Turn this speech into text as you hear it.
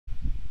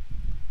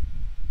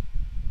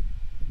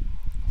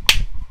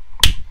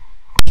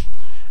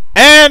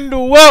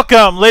And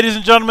welcome, ladies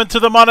and gentlemen, to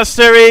the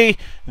monastery,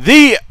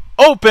 the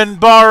open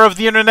bar of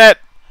the internet,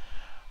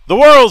 the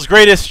world's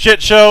greatest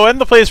shit show, and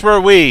the place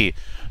where we,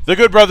 the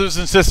good brothers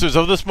and sisters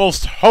of this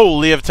most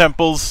holy of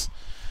temples,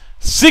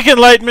 seek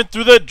enlightenment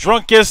through the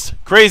drunkest,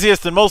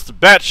 craziest, and most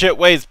batshit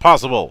ways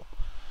possible.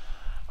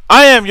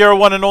 I am your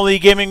one and only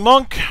gaming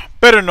monk,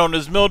 better known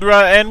as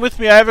Mildra, and with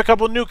me I have a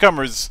couple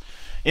newcomers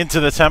into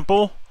the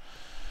temple.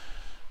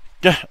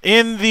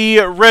 In the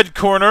red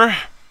corner,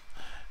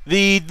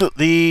 one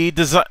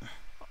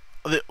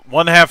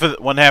half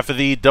of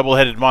the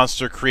double-headed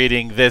monster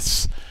creating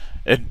this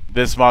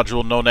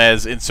module known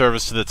as In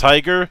Service to the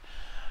Tiger,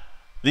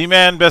 the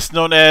man best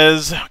known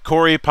as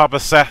Corey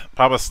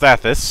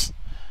Papastathis.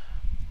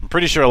 I'm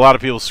pretty sure a lot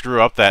of people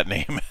screw up that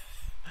name.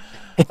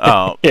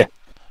 Yeah.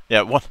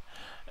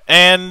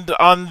 And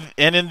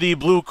in the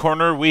blue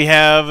corner we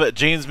have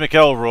James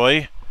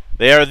McElroy.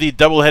 They are the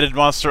double-headed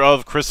monster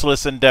of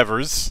Chrysalis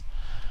Endeavors.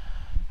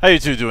 How you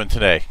two doing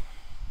today?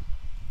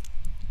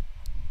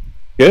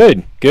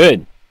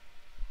 Good.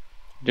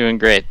 Doing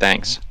great,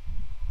 thanks.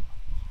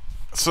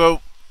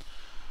 So,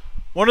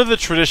 one of the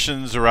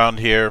traditions around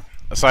here,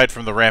 aside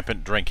from the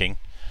rampant drinking,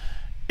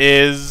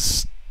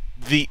 is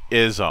the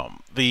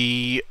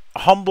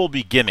humble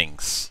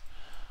beginnings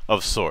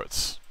of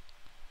sorts.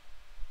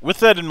 With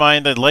that in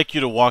mind, I'd like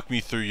you to walk me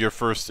through your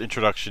first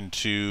introduction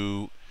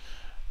to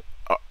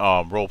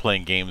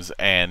role-playing games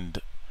and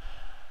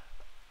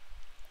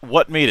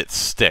what made it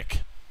stick.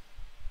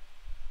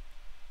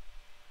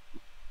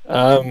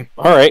 All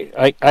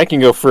right, I can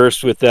go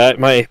first with that.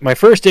 My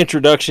first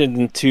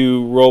introduction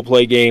to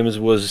role-play games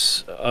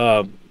was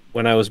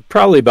when I was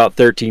probably about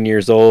 13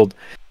 years old,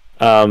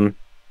 playing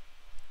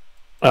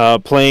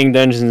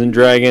Dungeons and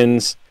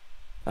Dragons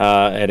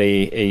at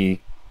a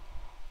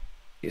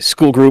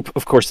school group.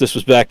 Of course, this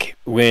was back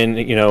when,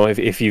 you know,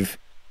 if you've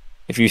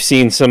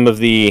seen some of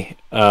the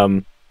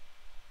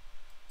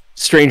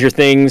Stranger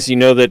Things, you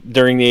know that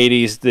during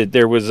the 80s that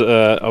there was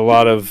a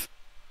lot of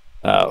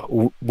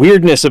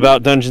weirdness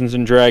about Dungeons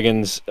and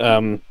Dragons,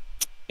 and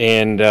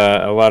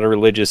a lot of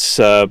religious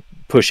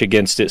push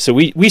against it. So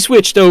we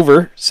switched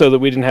over so that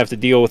we didn't have to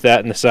deal with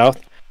that in the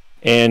South,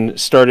 and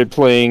started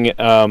playing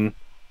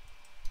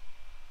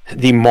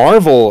the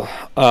Marvel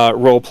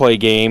role-play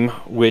game,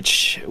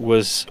 which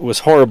was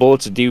horrible.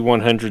 It's a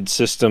D100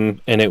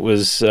 system, and it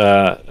was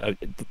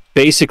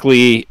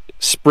basically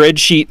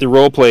spreadsheet the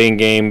role-playing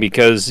game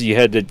because you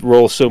had to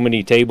roll so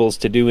many tables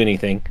to do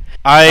anything.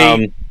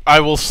 I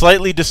will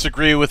slightly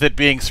disagree with it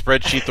being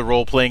spreadsheet the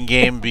role-playing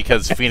game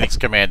because Phoenix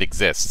Command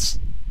exists.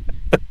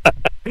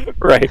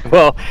 Right.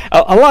 Well,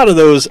 a lot of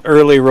those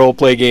early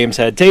role-play games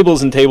had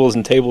tables and tables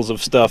and tables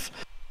of stuff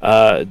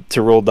to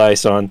roll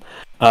dice on.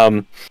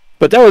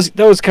 But that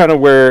was kind of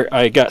where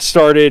I got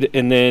started,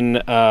 and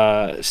then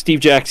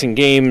Steve Jackson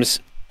Games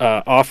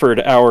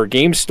offered our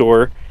game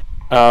store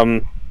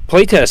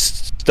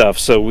playtest stuff,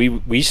 so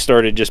we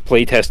started just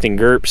playtesting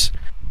GURPS,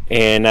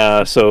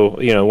 and so,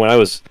 you know, when I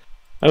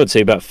would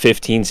say about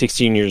 15,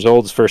 16 years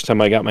old, it's the first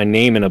time I got my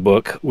name in a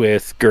book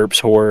with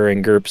GURPS Horror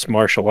and GURPS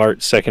Martial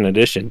Arts 2nd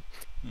edition.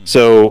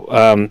 So,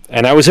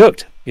 and I was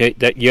hooked.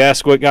 You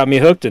asked what got me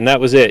hooked, and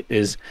that was it,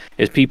 is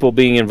people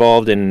being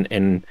involved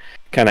and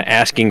kind of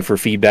asking for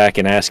feedback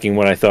and asking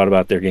what I thought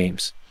about their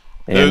games.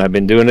 And I've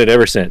been doing it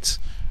ever since.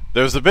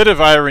 There's a bit of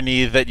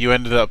irony that you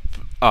ended up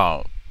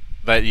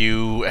that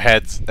you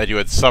had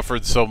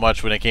suffered so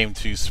much when it came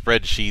to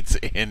spreadsheets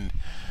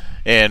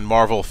in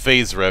Marvel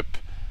Phase Rip,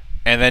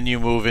 and then you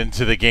move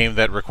into the game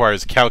that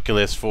requires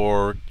calculus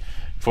for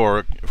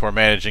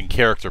managing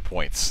character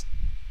points.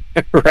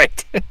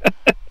 Right. I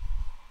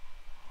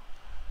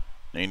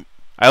mean,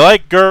 I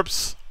like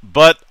GURPS,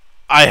 but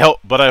I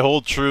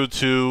hold true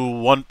to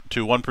one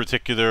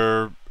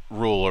particular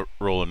rule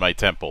in my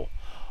temple.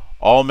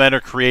 All men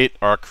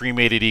are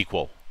cremated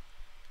equal.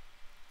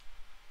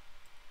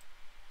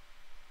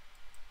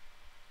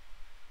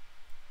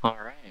 All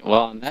right.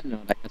 Well, on that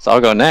note, I guess I'll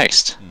go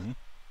next. Mm-hmm.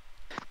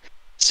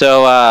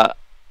 So,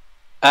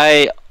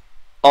 I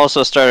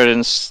also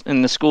started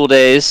in the school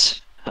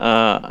days.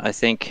 I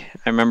think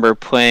I remember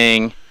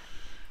playing,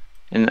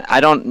 and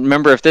I don't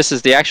remember if this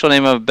is the actual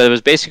name of it, but it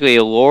was basically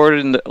a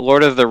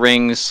Lord of the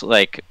Rings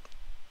like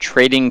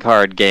trading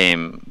card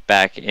game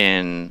back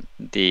in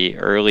the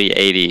early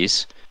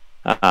 80s,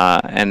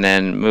 and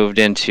then moved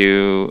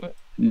into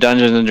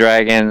Dungeons and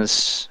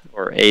Dragons,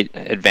 or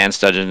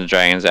Advanced Dungeons and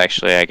Dragons,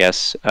 actually, I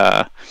guess,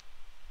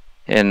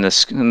 in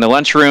the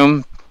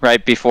lunchroom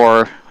right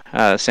before,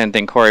 same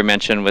thing Corey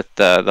mentioned with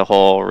the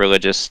whole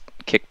religious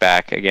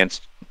kickback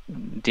against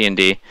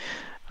D&D.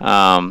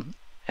 And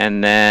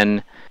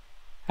then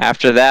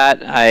after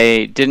that,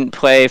 I didn't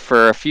play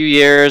for a few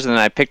years, and then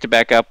I picked it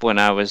back up when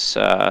I was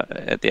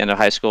at the end of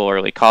high school,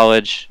 early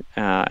college,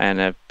 and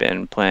have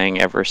been playing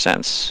ever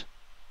since.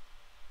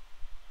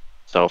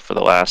 So for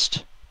the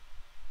last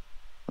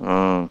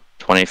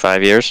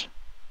 25 years,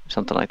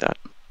 something like that.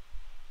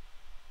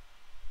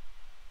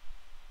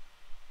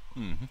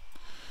 Mm-hmm.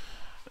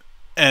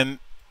 And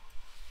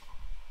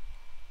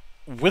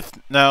with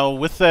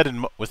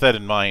that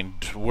in mind,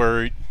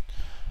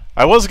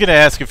 I was gonna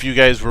ask if you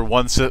guys were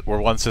one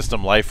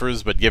system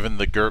lifers, but given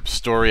the GURP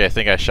story, I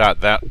think I shot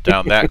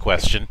down that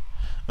question.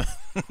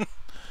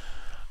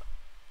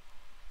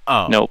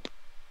 Nope.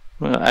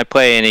 I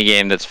play any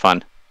game that's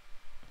fun.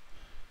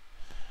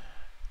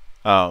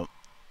 Well,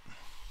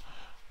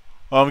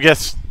 I'm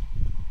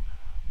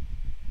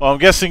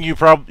guessing you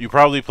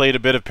probably played a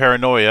bit of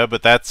Paranoia,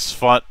 but that's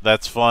fun.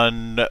 That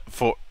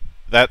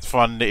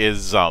fun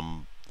is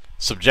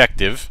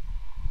subjective.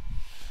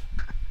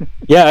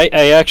 Yeah,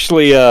 I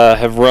actually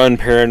have run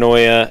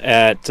Paranoia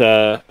at.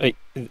 I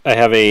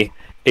have a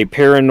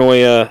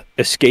Paranoia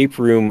escape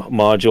room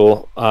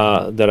module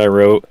that I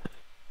wrote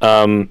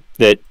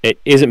that it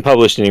isn't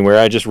published anywhere.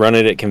 I just run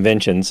it at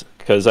conventions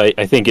because I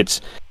think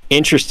it's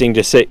interesting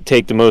to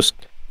take the most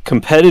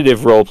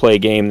competitive role-play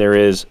game there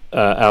is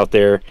out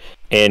there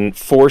and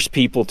force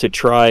people to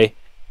try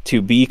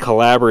to be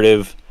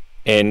collaborative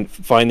and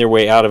find their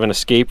way out of an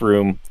escape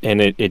room,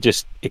 and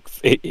it's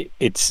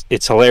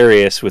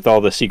hilarious with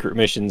all the secret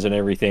missions and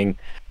everything,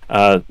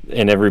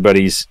 and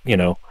everybody's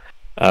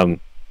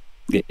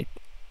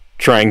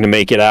trying to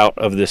make it out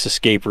of this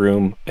escape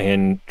room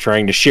and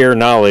trying to share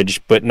knowledge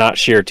but not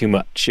share too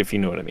much, if you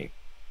know what I mean.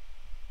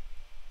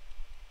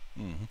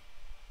 Mm-hmm.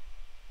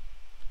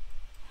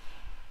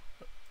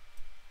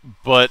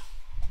 But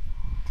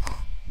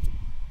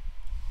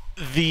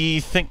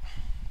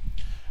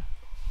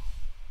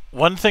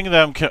one thing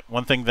that I'm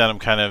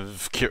kind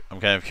of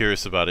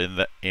curious about in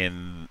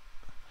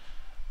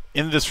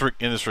this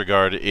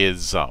regard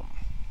is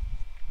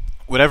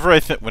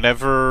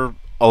whenever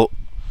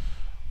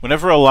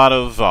a lot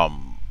of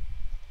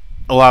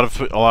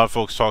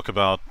folks talk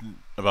about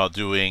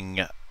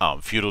doing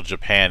feudal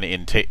Japan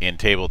in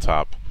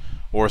tabletop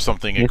or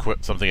something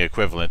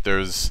equivalent,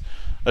 there's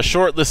a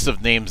short list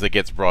of names that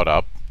gets brought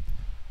up.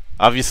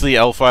 Obviously,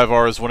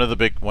 L5R is one of the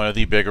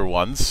bigger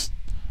ones.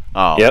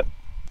 Yep.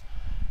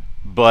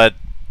 But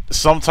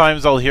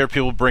sometimes I'll hear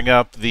people bring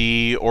up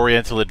the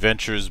Oriental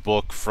Adventures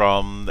book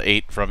from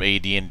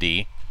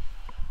AD&D,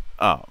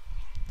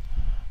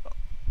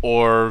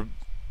 or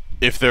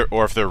if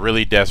they're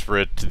really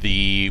desperate,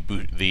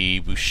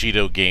 the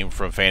Bushido game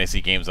from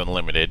Fantasy Games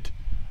Unlimited,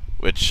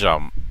 which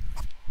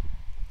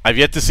I've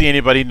yet to see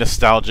anybody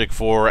nostalgic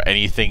for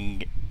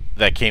anything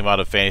that came out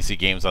of Fantasy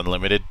Games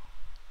Unlimited.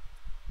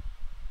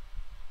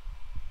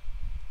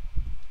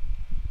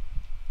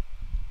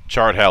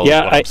 Chart hell is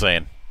what I'm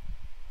saying.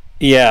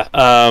 Yeah.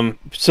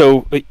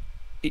 So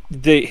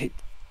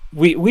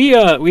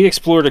we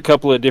explored a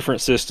couple of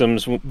different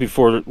systems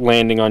before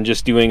landing on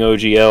just doing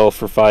OGL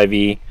for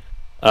 5e,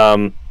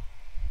 and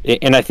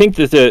I think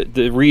that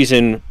the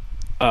reason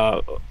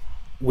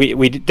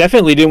we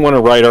definitely didn't want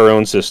to write our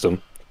own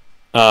system.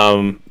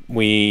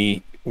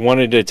 We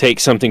wanted to take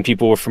something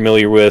people were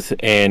familiar with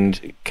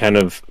and kind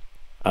of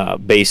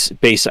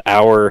base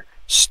our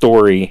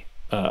story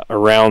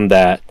around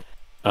that,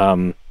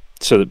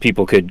 so that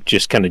people could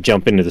just kind of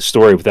jump into the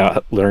story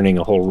without learning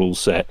a whole rule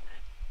set.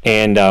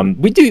 And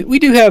we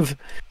do have.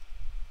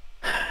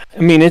 I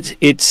mean,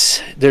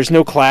 there's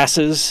no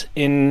classes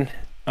in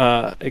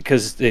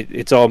because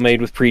it's all made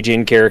with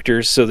pre-gen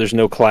characters, so there's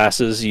no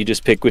classes. You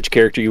just pick which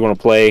character you want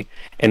to play,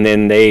 and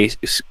then they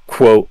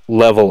quote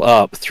level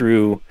up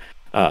through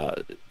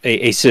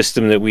a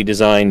system that we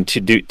designed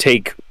to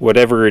take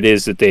whatever it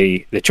is that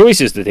the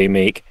choices that they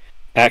make,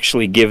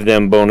 actually give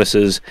them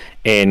bonuses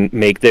and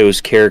make those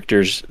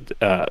characters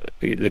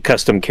the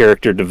custom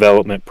character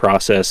development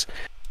process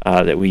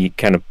that we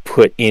kind of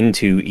put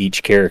into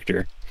each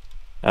character.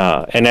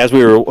 And as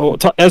we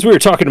were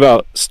talking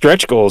about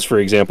stretch goals, for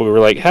example, we were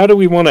like, how do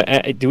we want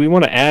to do we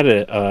want to add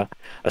a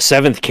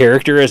seventh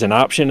character as an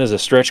option as a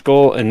stretch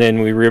goal? And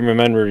then we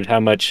remembered how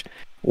much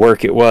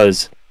work it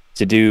was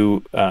to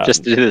do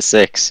just to do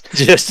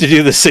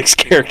the 6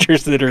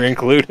 characters that are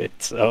included.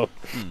 So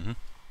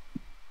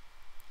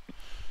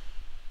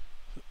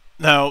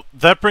now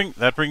that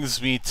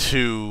brings me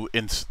to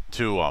in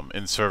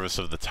service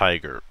of the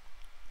tiger.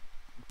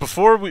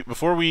 Before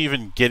we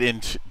even get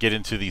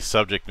into the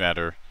subject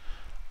matter,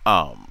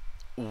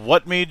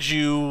 what made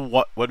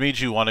you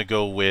want to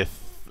go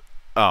with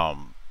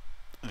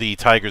the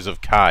Tigers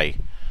of Kai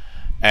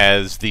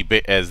as the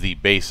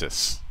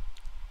basis?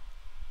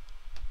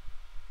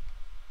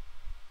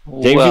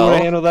 James, you want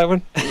to handle that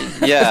one?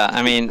 Yeah,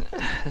 I mean,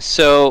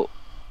 so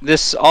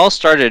this all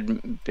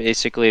started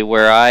basically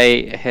where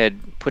I had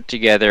put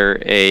together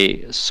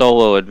a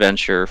solo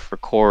adventure for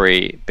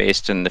Corey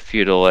based in the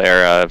feudal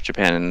era of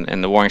Japan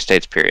in the Warring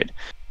States period.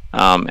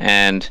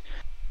 And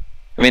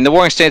I mean, the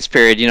Warring States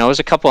period, it was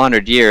a couple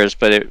hundred years,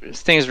 but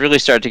things really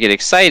started to get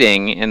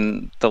exciting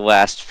in the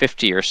last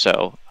 50 or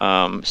so,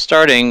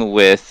 starting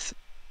with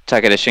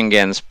Takeda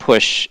Shingen's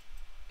push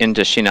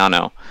into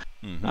Shinano.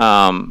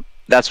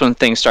 That's when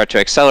things start to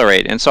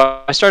accelerate. And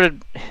so I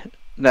started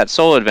that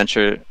solo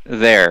adventure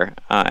there,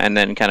 and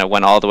then kind of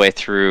went all the way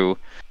through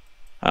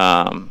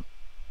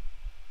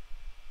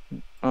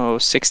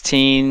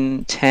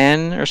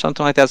 1610 or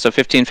something like that. So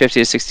 1550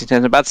 to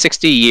 1610, about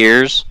 60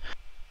 years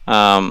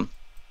of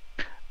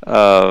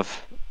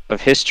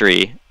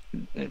history,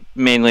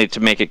 mainly to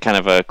make it kind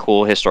of a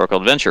cool historical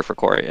adventure for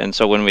Corey. And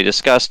so when we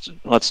discussed,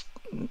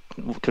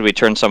 could we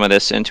turn some of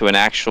this into an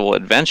actual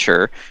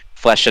adventure,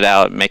 flesh it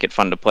out, make it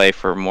fun to play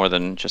for more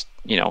than just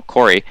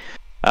Corey,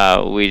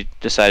 we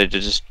decided to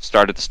just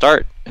start at the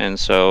start. And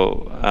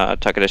so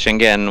Takeda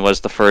Shingen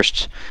was the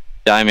first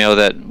daimyo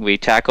that we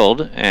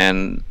tackled,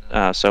 and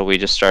so we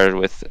just started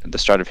with the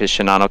start of his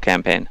Shinano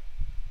campaign.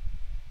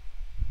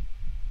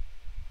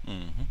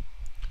 Mm-hmm.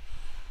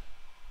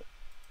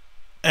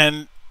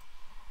 And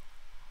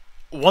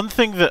one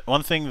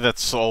thing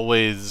that's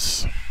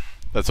always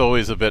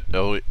a bit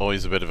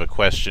of a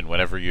question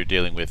whenever you're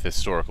dealing with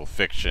historical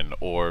fiction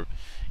or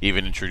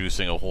even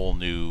introducing a whole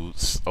new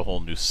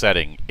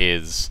setting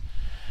is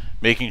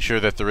making sure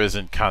that there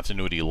isn't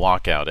continuity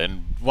lockout.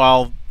 And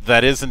while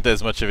that isn't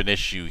as much of an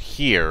issue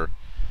here,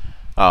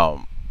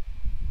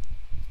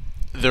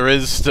 there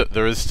is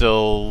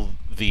still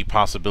the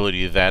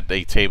possibility that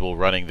a table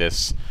running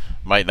this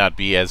might not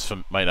be as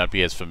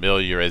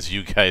familiar as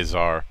you guys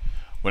are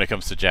when it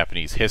comes to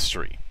Japanese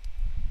history.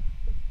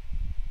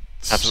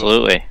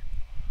 Absolutely.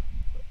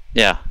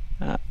 Yeah.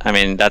 I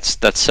mean,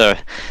 that's a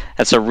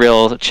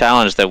real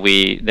challenge that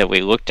we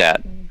looked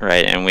at,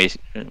 right? And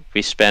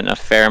we spent a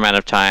fair amount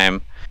of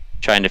time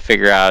trying to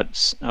figure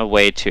out a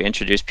way to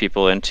introduce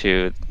people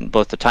into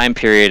both the time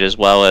period as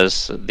well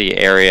as the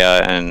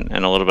area and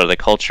a little bit of the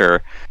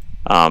culture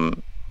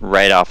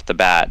right off the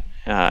bat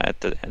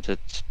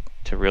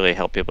to really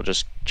help people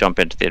just jump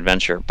into the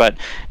adventure. But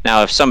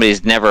now, if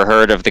somebody's never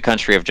heard of the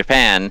country of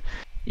Japan,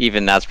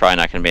 even that's probably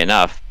not going to be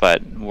enough.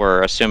 But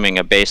we're assuming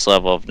a base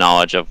level of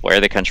knowledge of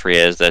where the country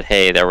is. That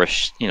hey, there were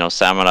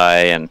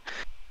samurai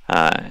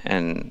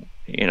and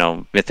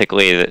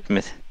mythically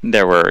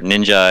there were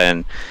ninja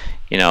and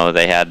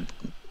they had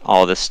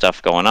all this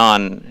stuff going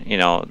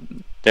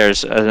on.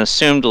 There's an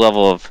assumed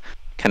level of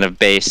kind of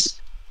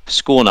base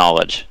school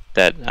knowledge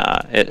that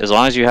as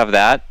long as you have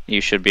that,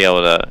 you should be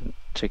able to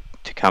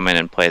come in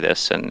and play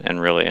this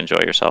and really enjoy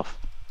yourself.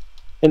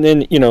 And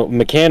then,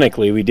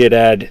 mechanically, we did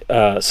add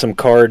some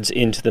cards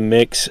into the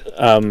mix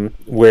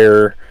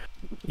where,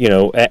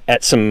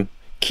 at some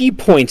key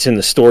points in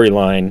the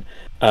storyline,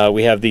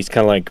 we have these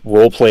kind of like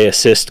role-play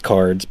assist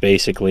cards,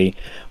 basically,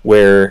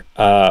 where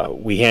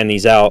we hand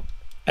these out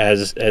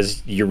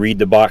as you read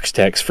the box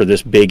text for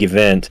this big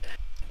event.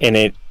 And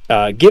it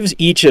gives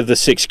each of the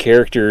 6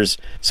 characters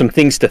some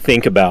things to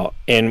think about.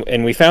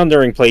 And we found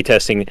during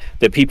playtesting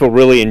that people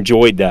really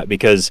enjoyed that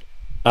because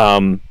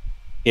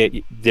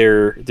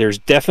there's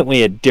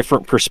definitely a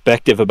different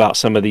perspective about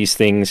some of these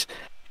things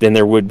than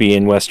there would be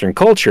in Western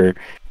culture.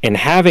 And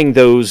having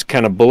those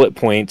kind of bullet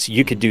points,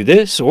 you could do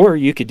this, or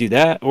you could do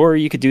that, or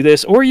you could do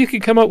this, or you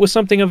could come up with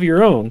something of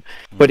your own.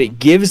 But it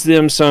gives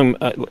them some,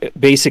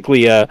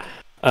 basically an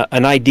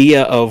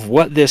idea of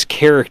what this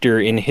character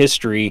in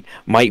history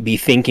might be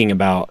thinking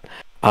about.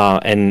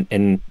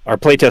 And our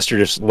playtester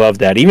just loved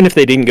that. Even if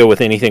they didn't go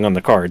with anything on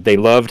the card, they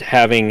loved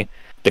having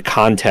the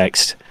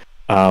context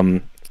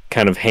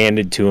kind of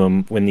handed to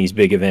them when these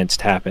big events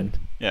happened.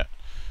 Yeah.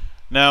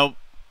 Now,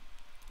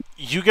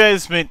 you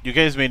guys made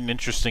an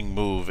interesting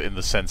move in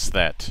the sense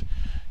that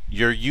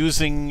you're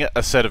using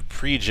a set of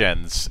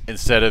pre-gens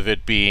instead of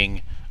it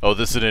being, oh,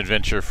 this is an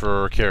adventure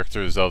for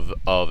characters of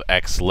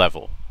X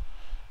level.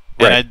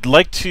 Right. And I'd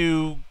like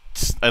to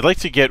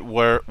get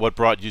what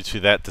brought you to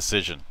that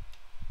decision.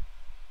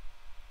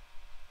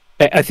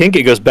 I think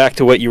it goes back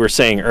to what you were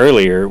saying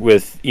earlier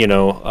with,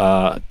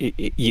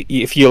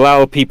 if you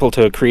allow people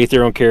to create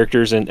their own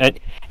characters, and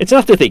it's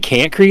not that they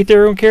can't create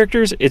their own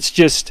characters, it's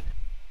just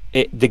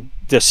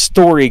the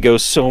story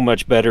goes so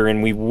much better,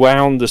 and we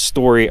wound the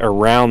story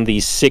around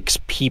these 6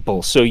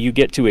 people, so you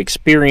get to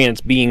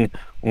experience being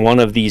one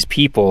of these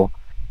people.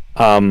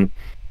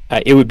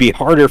 It would be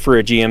harder for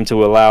a GM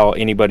to allow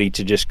anybody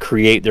to just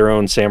create their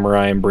own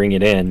samurai and bring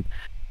it in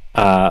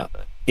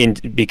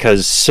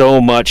because so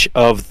much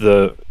of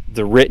the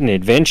written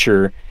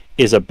adventure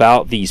is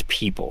about these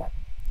people.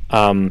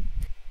 And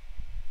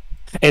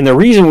the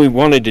reason we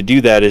wanted to do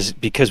that is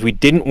because we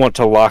didn't want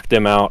to lock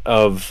them out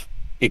of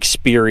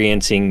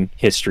experiencing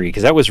history,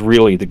 because that was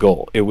really the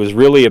goal. It was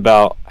really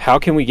about how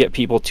can we get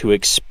people to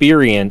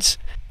experience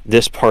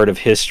this part of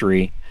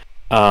history.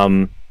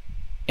 And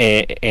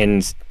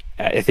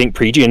I think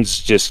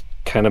pre-gens just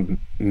kind of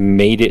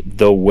made it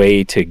the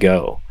way to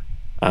go.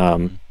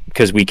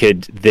 Because we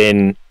could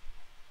then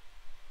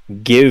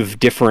give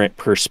different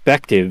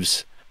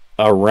perspectives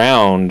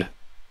around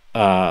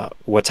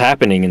what's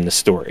happening in the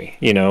story,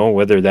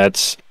 whether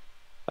that's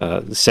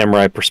the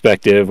samurai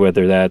perspective,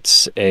 whether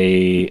that's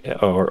a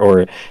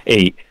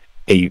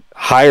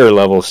higher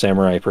level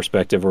samurai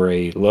perspective or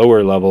a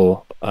lower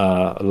level,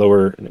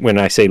 when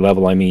I say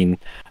level, I mean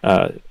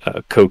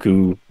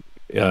Koku,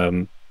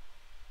 help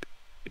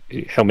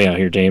me out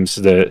here, James,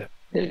 the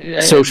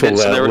social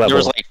level.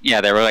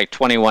 There were like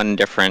 21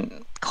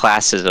 different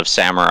classes of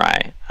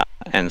samurai.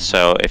 And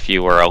so if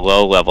you were a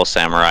low-level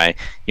samurai,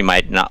 you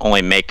might not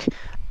only make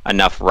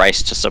enough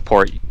rice to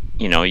support,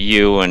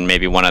 you and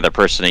maybe one other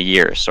person a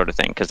year, sort of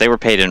thing, because they were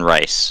paid in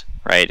rice,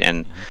 right?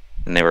 And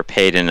they were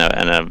paid in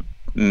a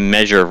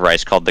measure of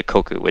rice called the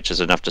koku, which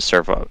is enough to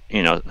serve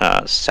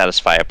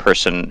satisfy a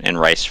person in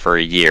rice for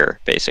a year,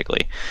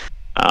 basically.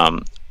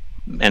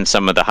 And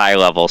some of the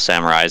high-level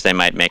samurais, they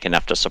might make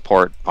enough to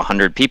support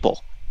 100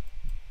 people,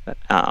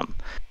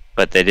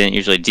 but they didn't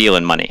usually deal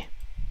in money.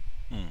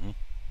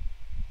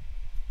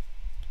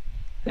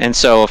 And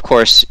so, of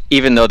course,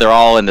 even though they're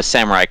all in the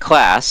samurai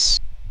class,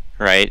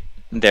 right,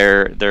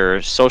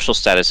 their social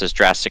status is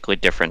drastically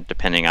different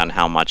depending on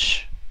how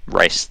much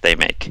rice they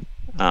make.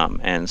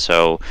 And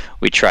so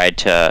we tried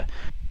to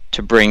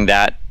bring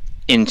that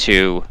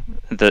into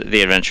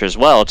the adventure as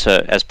well,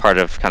 as part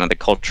of kind of the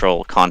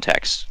cultural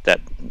context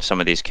that some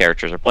of these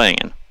characters are playing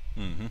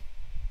in.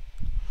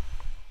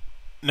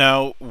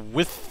 Now,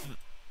 with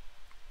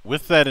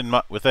that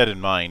in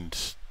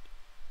mind,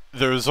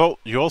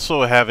 you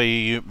also have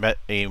a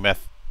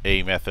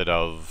method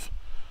of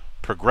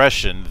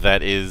progression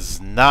that is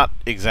not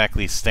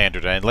exactly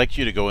standard. I'd like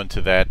you to go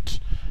into that,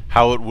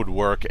 how it would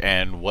work,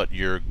 and what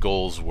your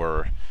goals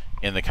were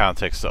in the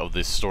context of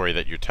this story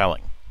that you're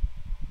telling.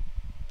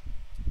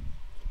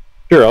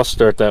 Sure, I'll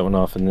start that one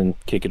off and then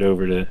kick it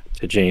over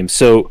to James.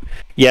 So,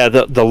 yeah,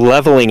 the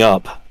leveling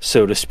up,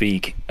 so to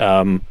speak,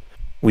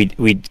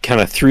 we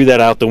kind of threw that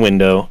out the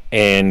window,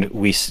 and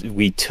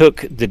we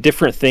took the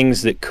different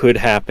things that could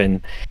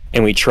happen,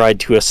 and we tried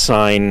to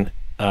assign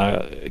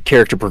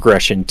character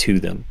progression to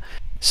them.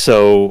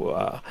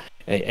 So,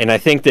 and I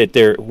think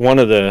that one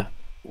of the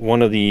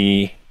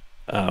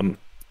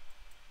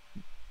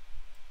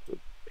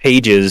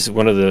pages,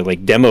 one of the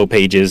demo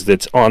pages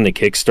that's on the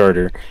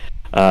Kickstarter,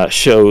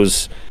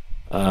 shows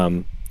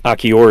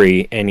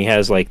Akiori, and he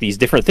has these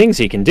different things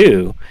he can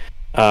do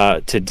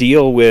to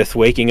deal with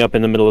waking up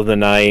in the middle of the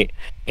night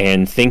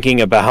and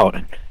thinking about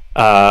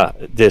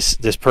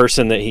this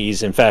person that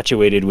he's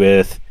infatuated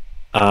with,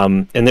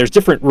 and there's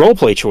different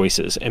roleplay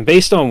choices, and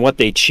based on what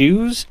they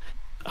choose,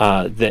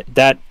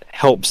 that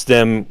helps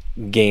them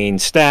gain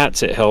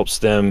stats. It helps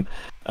them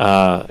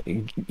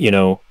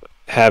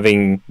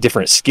having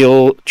different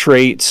skill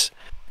traits,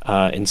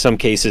 in some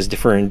cases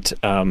different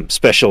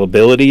special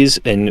abilities,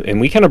 and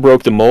we kind of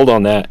broke the mold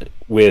on that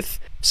with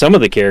some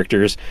of the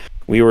characters.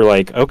 We were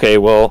like, okay,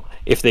 well,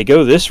 if they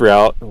go this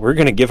route, we're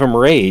going to give them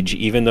rage,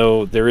 even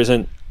though there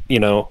isn't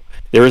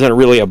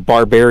really a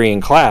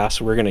barbarian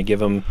class. We're going to give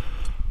them,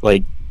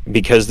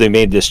 because they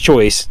made this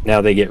choice,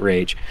 now they get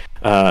rage.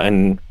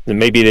 And then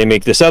maybe they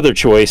make this other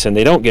choice and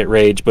they don't get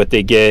rage, but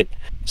they get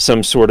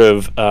some sort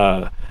of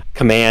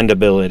command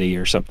ability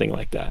or something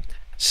like that.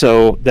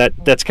 So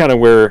that's kind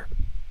of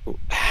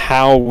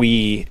how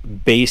we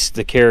base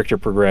the character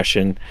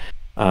progression.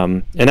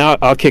 And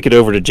I'll kick it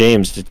over to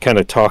James to kind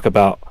of talk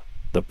about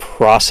the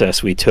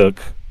process we took,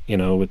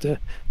 with the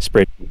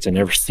spreadsheets and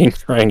everything,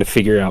 trying to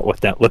figure out what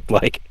that looked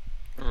like.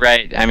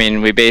 Right. I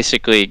mean, we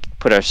basically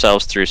put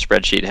ourselves through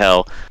spreadsheet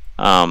hell,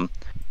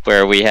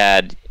 where we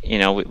had,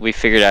 we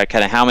figured out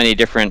kind of how many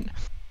different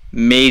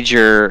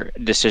major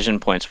decision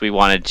points we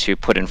wanted to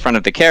put in front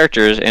of the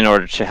characters in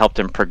order to help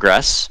them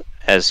progress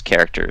as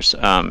characters,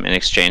 in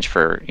exchange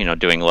for,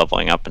 doing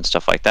leveling up and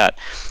stuff like that.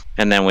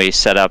 And then we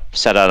set out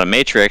a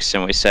matrix,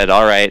 and we said,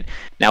 all right,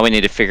 now we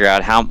need to figure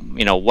out how,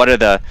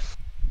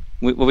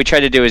 what we tried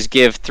to do is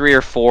give 3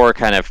 or 4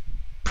 kind of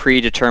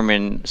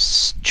predetermined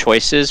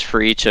choices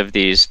for each of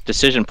these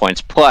decision points,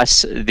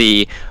 plus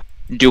the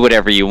do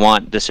whatever you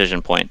want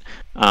decision point.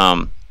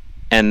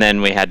 And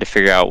then we had to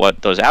figure out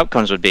what those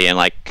outcomes would be. And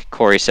like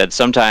Corey said,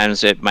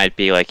 sometimes it might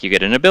be you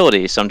get an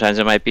ability, sometimes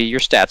it might be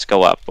your stats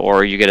go up,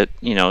 or you get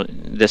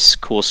this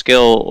cool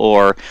skill,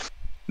 or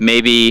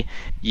maybe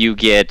you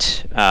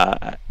get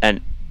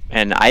an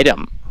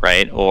item,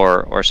 right,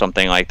 or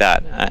something like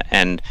that.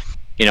 And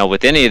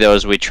with any of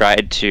those, we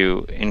tried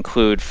to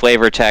include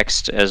flavor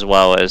text as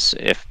well as,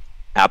 if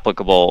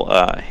applicable,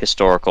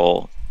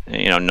 historical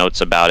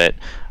notes about it.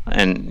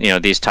 And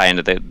these tie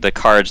into the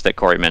cards that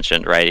Corey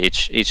mentioned, right?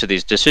 Each of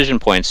these decision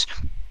points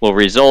will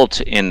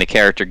result in the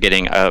character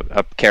getting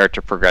a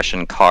character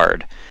progression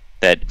card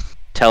that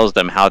tells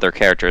them how their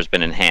character has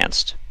been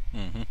enhanced.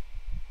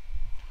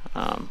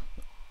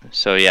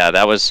 So yeah,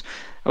 that was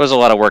a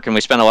lot of work, and we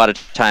spent a lot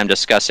of time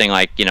discussing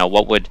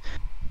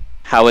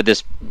how would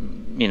this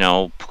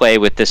play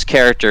with this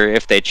character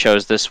if they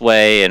chose this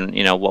way, and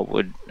what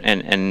would,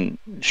 and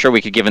sure,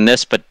 we could give them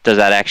this, but does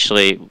that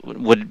actually,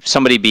 would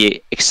somebody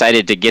be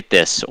excited to get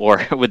this,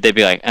 or would they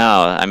be like,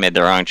 oh, I made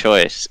the wrong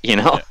choice,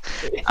 Yeah,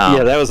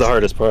 that was the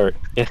hardest part.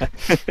 Yeah.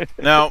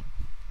 Now,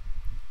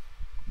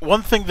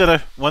 one thing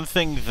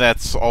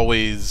that's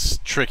always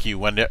tricky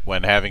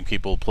when having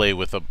people play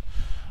with a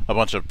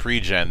bunch of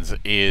pre-gens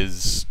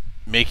is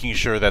making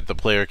sure that the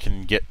player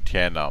can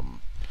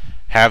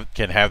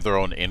have their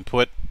own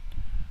input.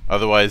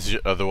 Otherwise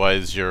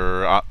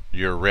you're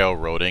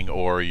railroading,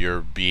 or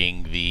you're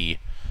being the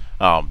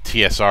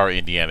TSR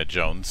Indiana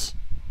Jones.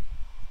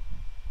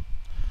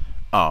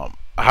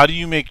 How do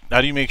you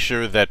make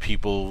sure that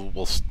people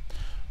will,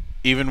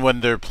 even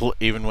when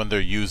they're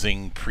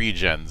using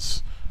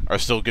pre-gens, are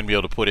still going to be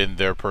able to put in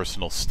their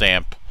personal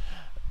stamp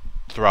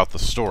throughout the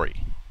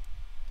story.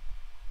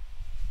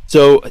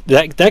 So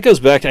that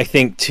goes back, I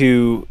think,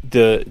 to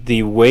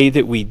the way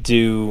that we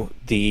do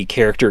the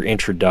character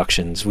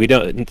introductions.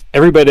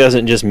 Everybody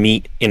doesn't just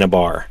meet in a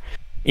bar,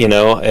 you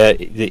know.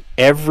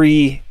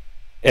 Each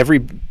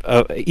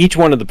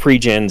one of the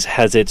pre-gens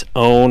has its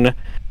own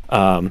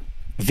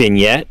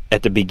vignette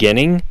at the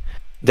beginning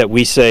that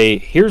we say,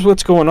 here's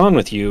what's going on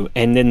with you,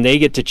 and then they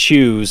get to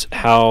choose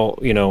how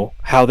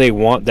they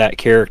want that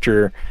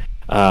character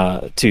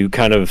to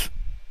kind of,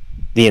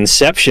 the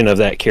inception of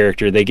that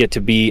character they get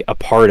to be a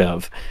part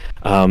of.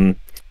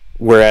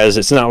 Whereas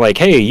it's not like,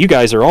 hey, you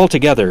guys are all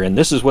together and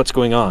this is what's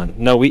going on.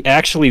 No, we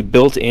actually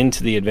built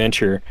into the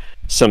adventure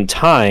some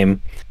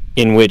time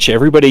in which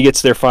everybody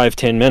gets their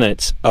 5-10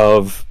 minutes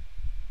of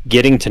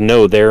getting to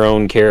know their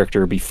own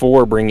character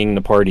before bringing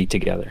the party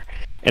together.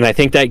 And I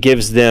think that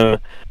gives them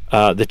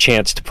the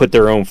chance to put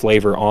their own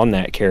flavor on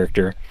that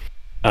character.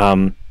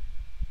 I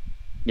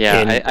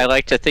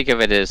like to think of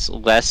it as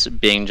less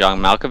being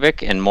John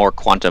Malkovich and more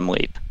Quantum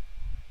Leap.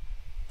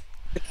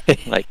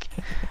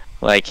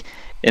 like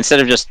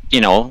instead of just,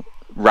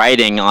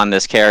 writing on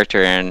this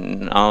character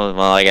and, oh,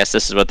 well, I guess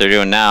this is what they're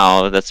doing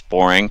now. That's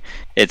boring.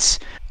 It's,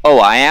 oh,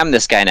 I am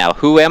this guy now.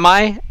 Who am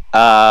I?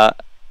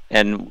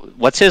 And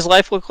what's his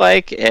life look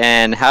like?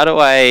 And how do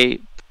I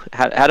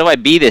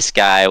be this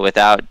guy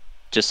without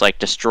just like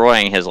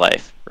destroying his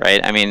life? Right?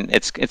 I mean,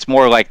 it's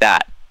more like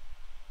that.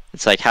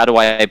 It's like, how do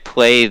I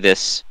play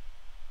this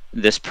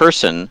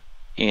person,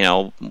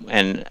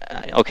 and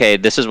okay,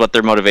 this is what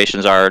their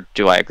motivations are.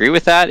 Do I agree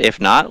with that? If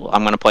not,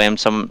 I'm going to play them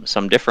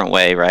some different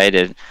way,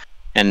 right?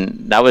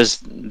 And that was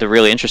the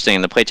really interesting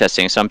in the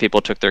playtesting. Some people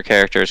took their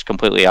characters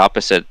completely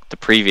opposite the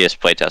previous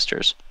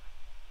playtesters.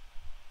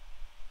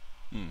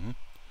 Mm-hmm.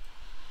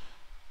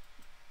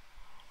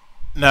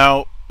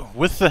 Now,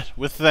 with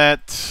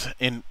that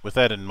in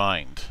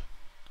mind,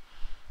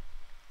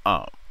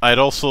 I'd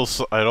also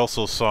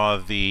saw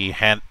the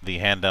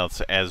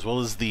handouts as well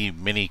as the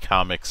mini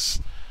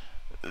comics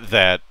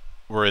that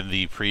were in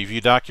the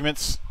preview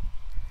documents.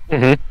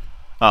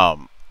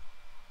 Mm-hmm.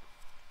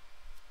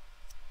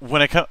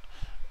 When it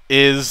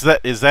is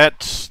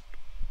that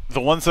the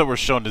ones that were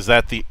shown? Is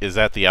that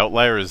the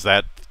outlier? Is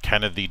that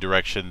kind of the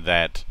direction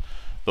that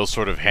those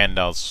sort of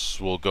handouts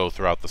will go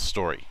throughout the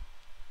story?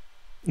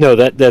 No,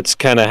 that's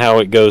kind of how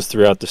it goes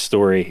throughout the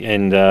story.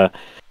 And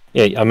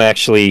I'm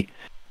actually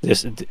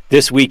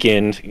this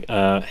weekend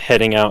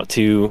heading out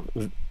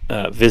to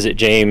visit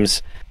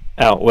James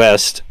out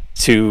west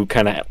to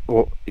kind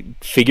of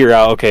figure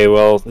out, okay,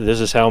 well,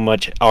 this is how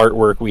much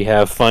artwork we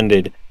have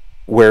funded.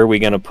 Where are we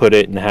going to put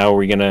it, and how are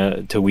we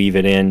going to weave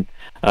it in?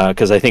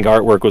 Because I think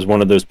artwork was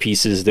one of those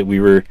pieces that we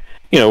were,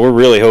 we're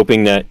really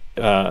hoping that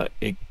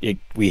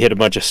we hit a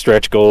bunch of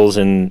stretch goals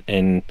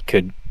and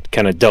could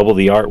kind of double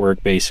the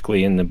artwork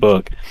basically in the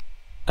book.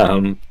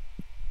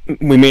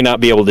 We may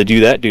not be able to do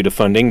that due to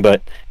funding,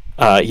 but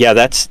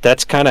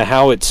that's kind of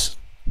how it's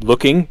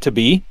looking to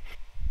be.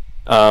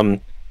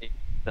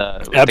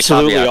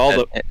 Absolutely,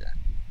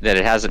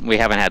 we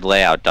haven't had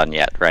layout done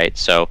yet, right?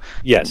 So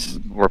yes,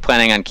 we're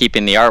planning on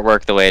keeping the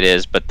artwork the way it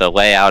is, but the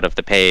layout of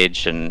the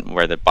page and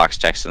where the box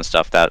text and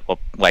stuff, that will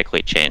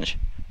likely change.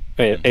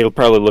 It'll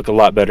probably look a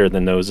lot better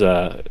than those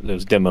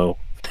demo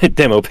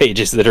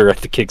pages that are at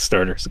the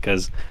Kickstarters,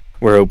 because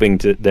we're hoping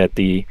that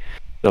the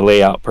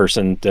layout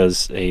person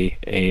does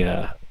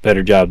a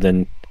better job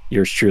than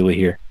yours truly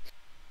here.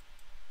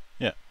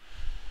 Yeah.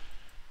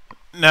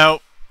 Now,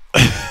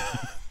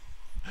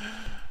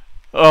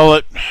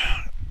 look,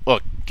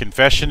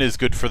 confession is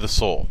good for the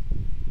soul.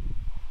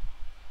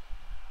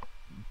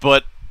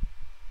 But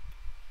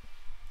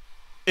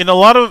in a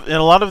lot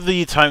of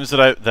the times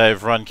that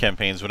I've run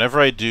campaigns, whenever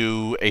I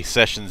do a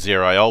session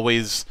 0, I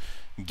always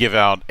give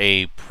out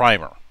a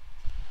primer.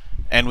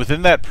 And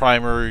within that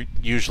primer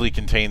usually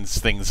contains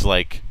things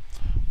like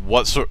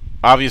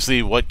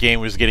obviously what game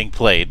was getting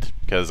played,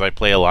 because I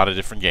play a lot of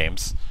different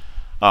games.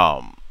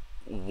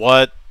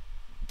 What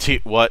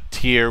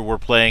tier we're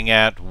playing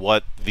at,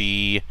 what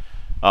the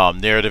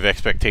narrative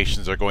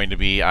expectations are going to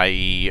be,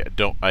 i.e.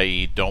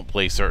 don't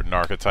play certain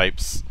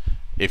archetypes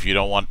if you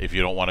don't want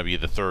to be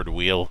the third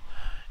wheel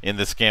in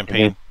this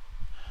campaign.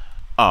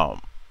 Mm-hmm.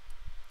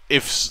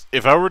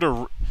 If I were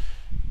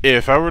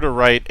to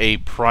write a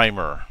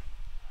primer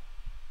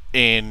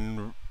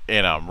in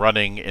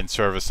running in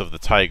service of the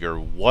Tiger,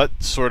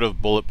 what sort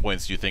of bullet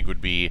points do you think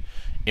would be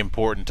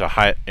important to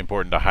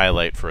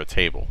highlight for a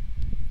table?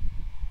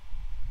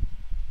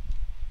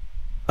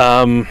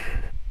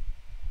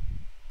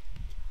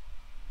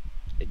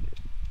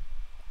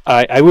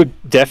 I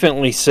would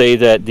definitely say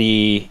that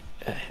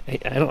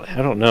I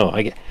don't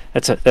know.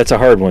 That's a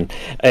hard one.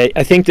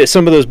 I think that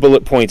some of those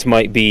bullet points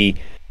might be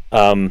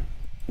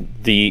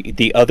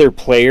the other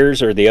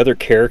players or the other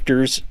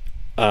characters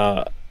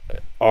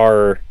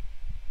are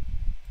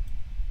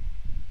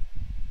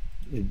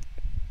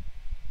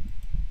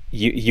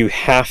you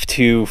have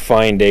to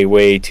find a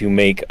way to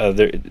make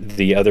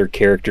the other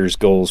characters'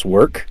 goals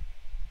work.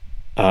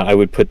 I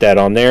would put that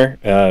on there.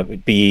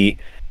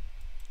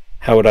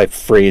 how would I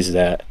phrase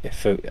that?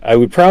 I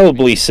would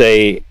probably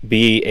say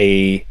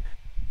be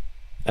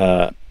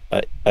a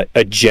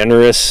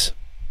generous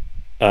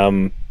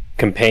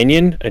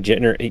companion,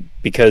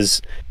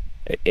 because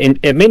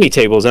at many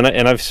tables, and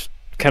I've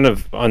kind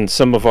of on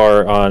some of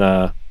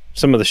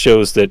the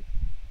shows that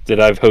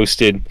I've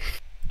hosted,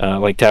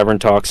 like Tavern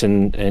Talks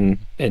and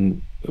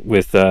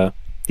with the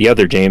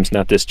other James,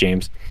 not this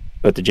James,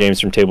 but the James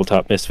from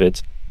Tabletop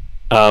Misfits.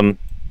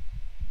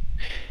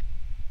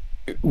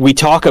 We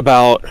talk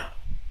about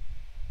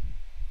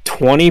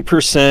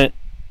 20%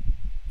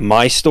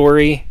 my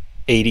story,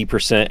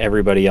 80%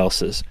 everybody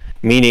else's.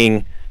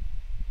 Meaning,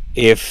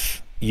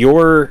 if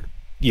you're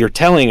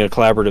telling a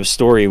collaborative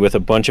story with a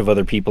bunch of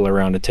other people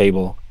around a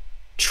table,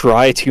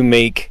 try to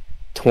make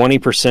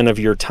 20% of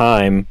your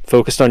time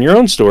focused on your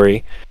own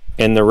story,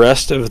 and the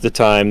rest of the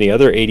time, the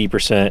other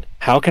 80%,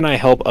 how can I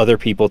help other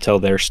people tell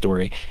their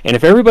story? And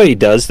if everybody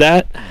does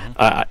that,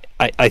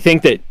 I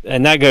think that,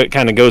 and that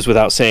kind of goes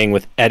without saying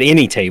at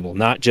any table,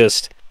 not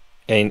just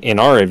in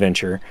our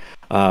adventure,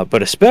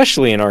 but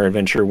especially in our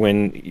adventure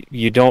when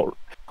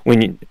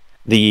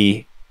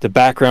the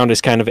background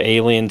is kind of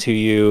alien to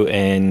you,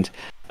 and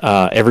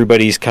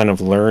everybody's kind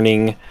of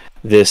learning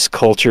this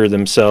culture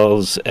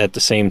themselves at the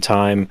same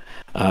time.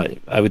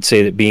 I would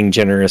say that being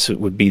generous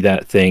would be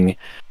that thing.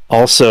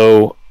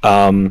 Also,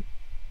 that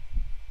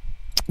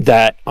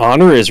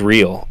honor is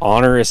real.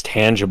 Honor is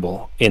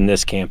tangible in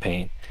this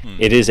campaign.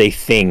 It is a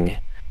thing.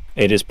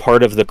 It is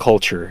part of the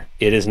culture.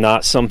 It is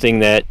not something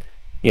that,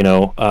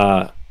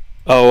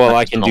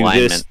 I can do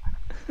this.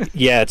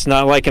 Yeah, it's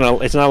not like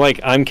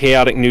I'm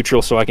chaotic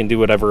neutral, so I can do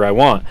whatever I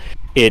want.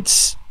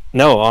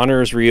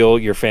 Honor is real.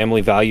 Your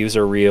family values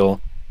are real,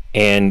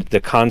 and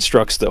the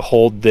constructs that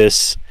hold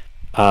this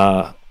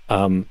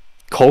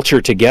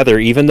culture together,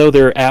 even though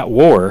they're at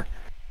war,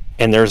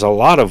 and there's a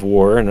lot of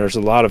war, and there's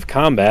a lot of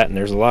combat, and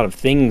there's a lot of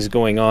things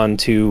going on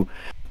to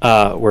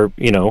where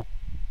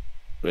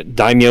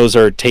daimyos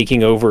are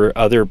taking over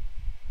other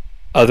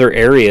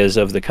areas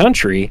of the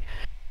country.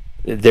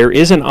 There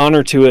is an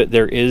honor to it.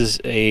 There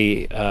is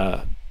a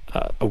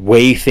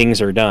way things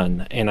are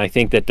done, and I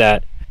think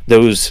that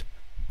those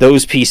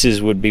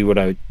pieces would be what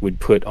I would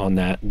put on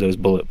those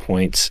bullet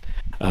points.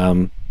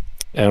 I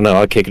don't know.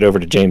 I'll kick it over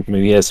to James.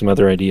 Maybe he has some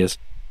other ideas.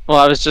 Well,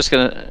 I was just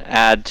going to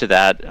add to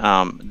that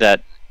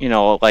that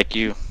like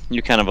you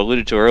kind of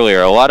alluded to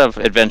earlier, a lot of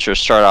adventures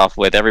start off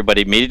with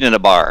everybody meeting in a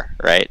bar,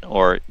 right?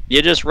 Or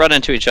you just run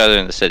into each other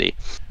in the city.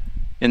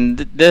 In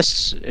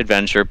this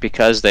adventure,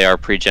 because they are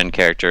pre-gen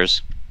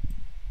characters,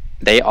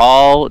 they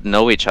all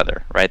know each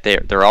other, right?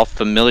 They're all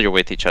familiar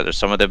with each other.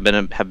 Some of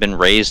them have been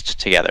raised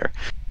together.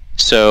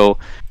 So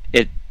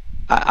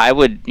I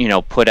would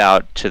put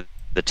out to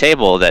the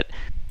table that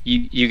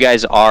you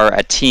guys are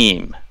a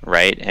team,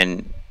 right?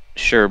 And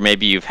sure,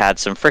 maybe you've had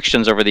some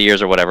frictions over the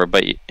years or whatever,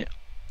 but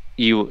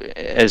you,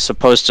 as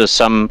opposed to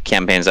some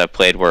campaigns I've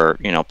played where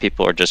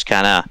people are just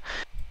kind of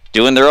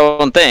doing their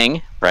own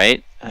thing,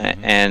 right?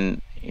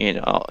 And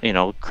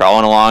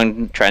crawling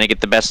along trying to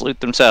get the best loot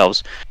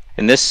themselves.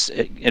 In this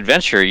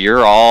adventure,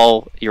 you're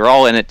all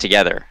in it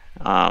together,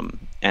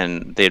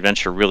 and the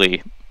adventure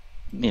really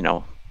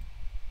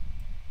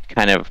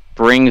kind of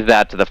brings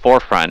that to the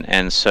forefront.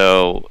 And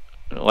so,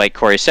 like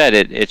Corey said,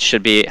 it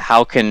should be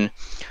how can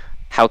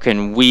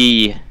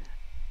we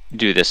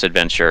do this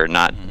adventure,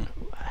 not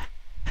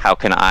how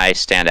can I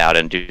stand out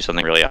and do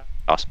something really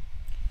awesome.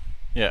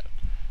 Yeah.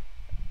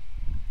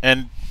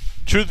 And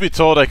truth be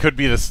told, I could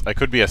be a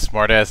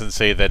smartass and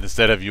say that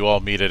instead of you all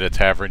meet at a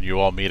tavern, you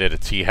all meet at a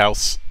tea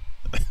house.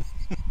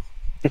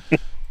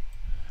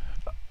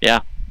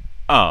 Yeah.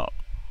 Oh.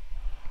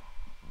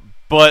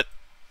 But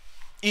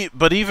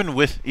even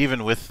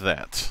with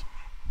that,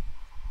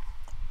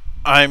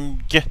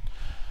 I'm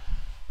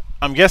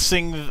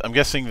guessing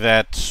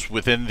that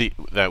within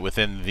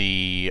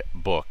the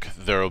book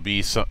there will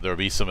be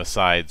some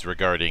asides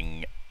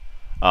regarding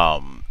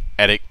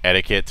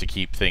etiquette to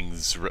keep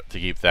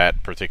that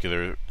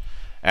particular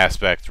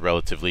aspect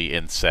relatively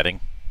in setting.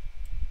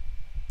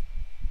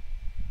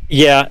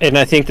 Yeah, and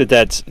I think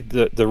that's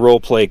the role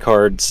play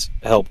cards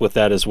help with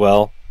that as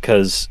well,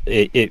 because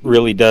it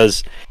really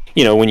does.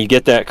 When you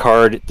get that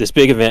card, this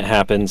big event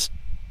happens.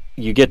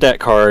 You get that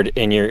card,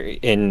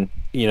 and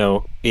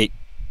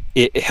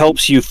it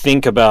helps you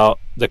think about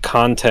the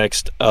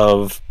context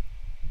of,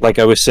 like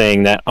I was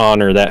saying, that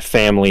honor, that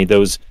family,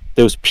 those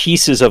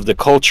pieces of the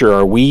culture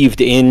are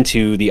weaved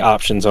into the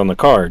options on the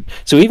card.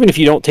 So even if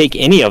you don't take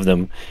any of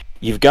them,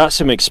 you've got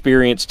some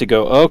experience to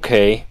go,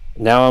 okay,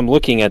 now I'm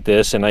looking at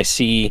this and I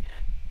see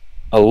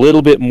a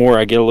little bit more,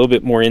 I get a little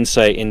bit more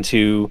insight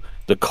into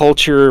the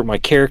culture, my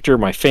character,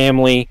 my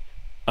family,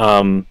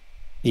 the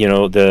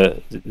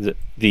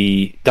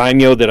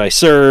daimyo that I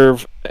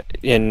serve,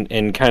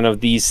 and kind of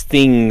these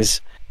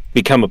things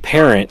become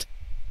apparent.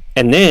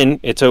 And then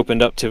it's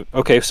opened up to,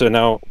 okay, so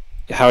now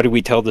how do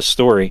we tell the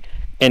story?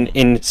 And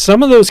in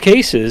some of those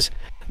cases,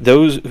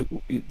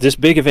 this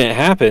big event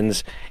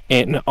happens,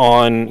 and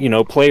on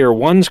player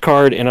 1's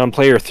card and on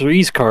player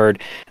 3's card,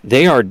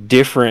 they are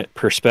different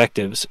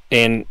perspectives.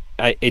 And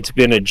it's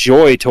been a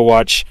joy to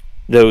watch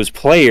those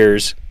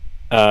players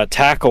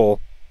tackle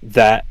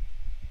those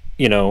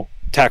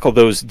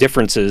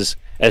differences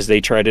as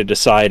they try to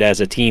decide as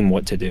a team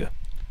what to do.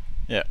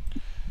 Yeah.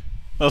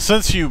 Well,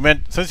 since you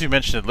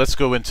mentioned it, let's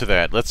go into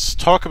that. Let's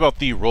talk about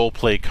the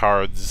roleplay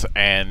cards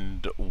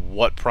and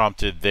what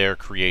prompted their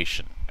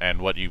creation and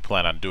what you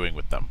plan on doing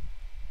with them.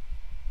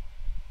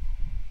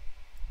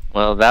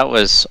 Well, that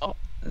was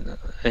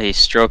a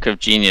stroke of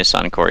genius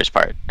on Corey's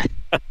part.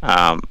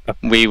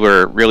 We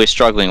were really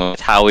struggling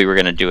with how we were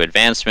going to do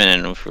advancement,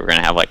 and if we were going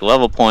to have like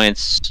level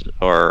points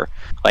or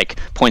like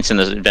points in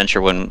the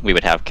adventure when we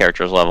would have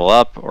characters level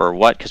up or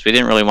what, because we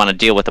didn't really want to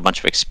deal with a bunch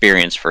of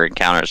experience for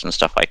encounters and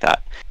stuff like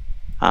that.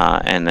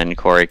 And then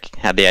Corey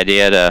had the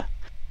idea to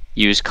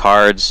use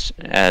cards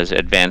as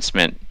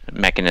advancement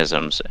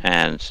mechanisms,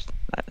 and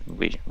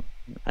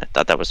I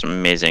thought that was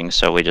amazing,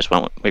 so we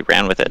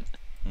ran with it.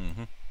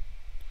 Mm-hmm.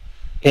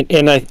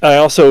 And I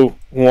also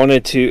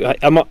wanted to.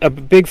 I'm a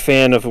big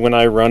fan of when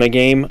I run a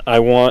game. I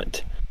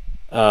want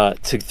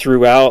to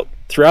throughout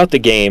the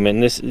game,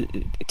 and this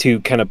to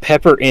kind of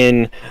pepper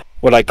in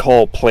what I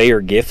call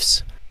player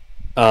gifts,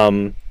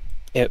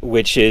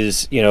 which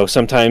is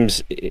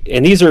sometimes,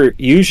 and these are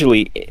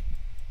usually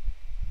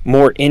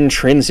more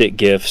intrinsic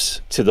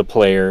gifts to the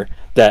player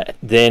that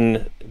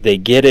then they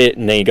get it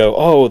and they go,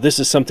 oh, this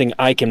is something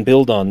I can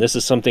build on. This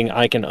is something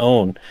I can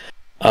own.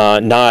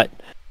 Not,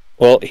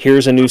 well,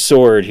 here's a new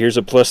sword, here's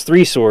a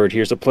 +3 sword,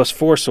 here's a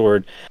 +4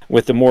 sword,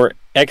 with the more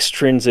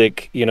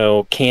extrinsic,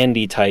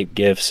 candy type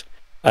gifts.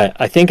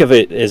 I think of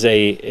it as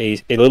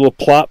a little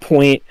plot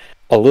point,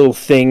 a little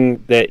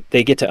thing that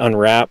they get to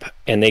unwrap,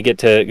 and they get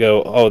to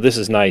go, oh, this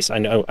is nice. I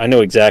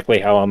know exactly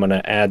how I'm going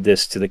to add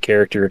this to the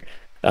character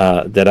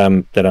that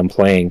I'm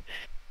playing.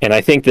 And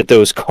I think that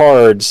those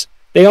cards,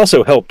 they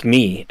also helped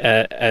me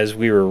as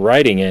we were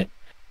writing it.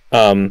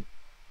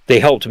 They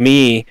helped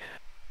me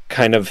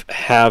kind of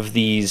have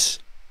these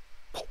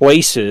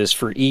places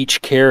for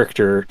each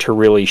character to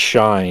really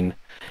shine,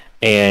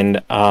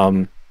 and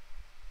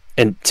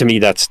to me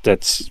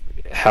that's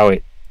how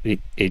it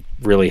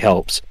really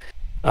helps.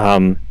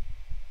 And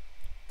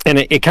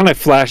it kind of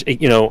flashed,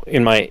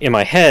 in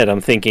my head.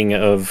 I'm thinking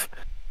of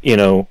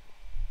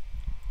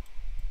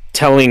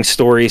telling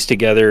stories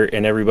together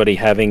and everybody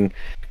having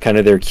kind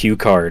of their cue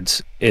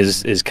cards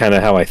is kind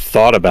of how I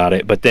thought about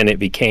it, but then it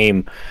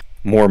became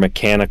more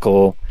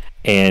mechanical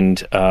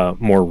and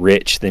more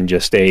rich than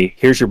just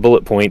here's your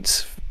bullet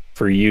points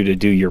for you to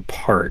do your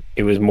part.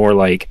 It was more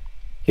like,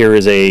 here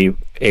is a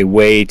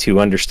way to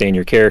understand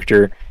your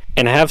character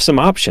and have some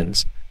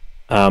options.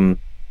 And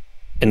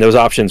those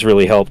options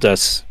really helped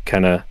us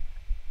kind of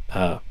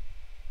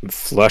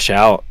flush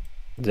out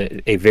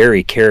a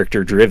very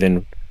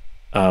character-driven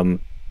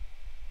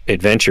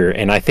adventure.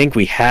 And I think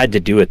we had to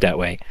do it that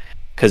way,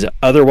 because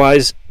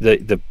otherwise,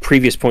 the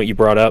previous point you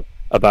brought up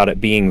about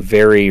it being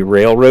very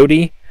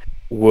railroady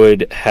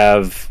would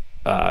have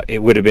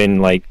been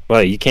like,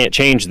 well, you can't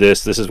change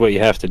this. This is what you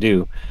have to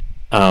do.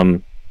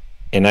 And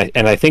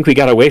I think we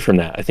got away from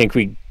that. I think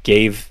we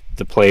gave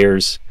the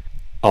players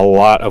a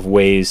lot of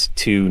ways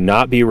to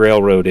not be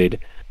railroaded,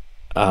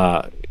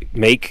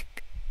 make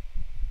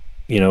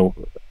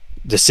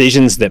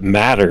decisions that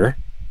matter,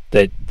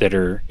 that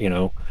are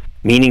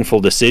meaningful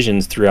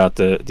decisions throughout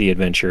the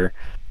adventure,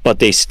 but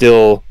they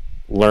still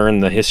learn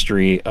the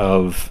history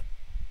of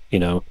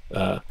the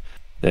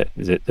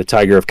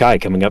Tiger of Kai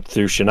coming up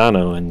through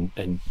Shinano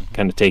and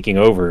kind of taking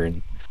over,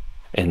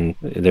 and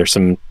there's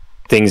some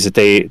things that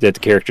the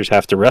characters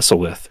have to wrestle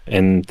with,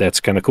 and that's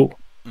kind of cool.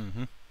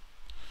 Mm-hmm.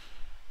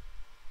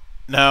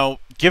 Now,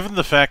 given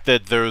the fact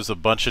that there's a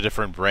bunch of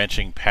different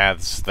branching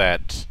paths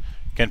that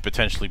can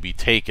potentially be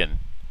taken,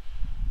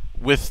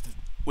 with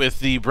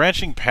the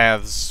branching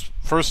paths,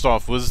 first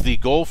off, was the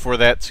goal for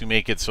that to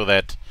make it so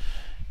that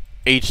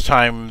each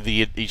time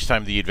the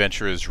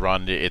adventure is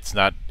run, it's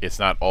not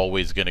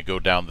always going to go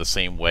down the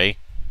same way?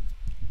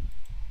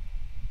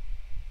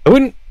 I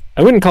wouldn't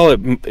call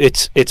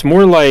it. It's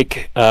more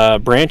like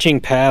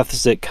branching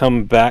paths that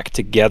come back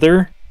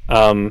together.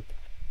 All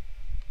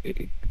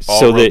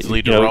so roads that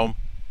lead to Rome.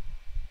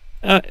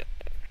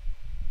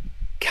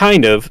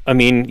 Kind of. I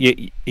mean,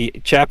 you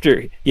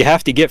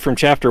have to get from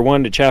chapter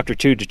 1 to chapter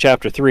 2 to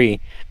chapter 3,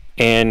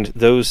 and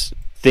those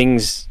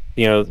things,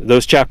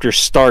 those chapters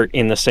start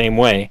in the same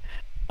way.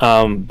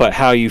 But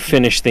how you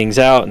finish things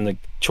out and the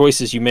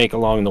choices you make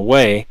along the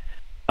way,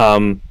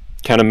 kind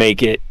of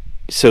make it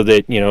so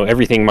that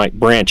everything might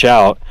branch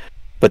out,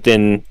 but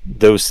then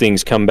those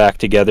things come back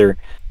together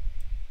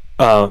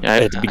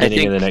at the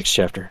beginning of the next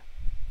chapter.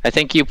 I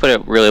think you put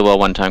it really well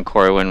one time,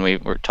 Corey, when we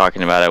were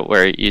talking about it,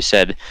 where you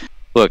said,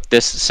 look,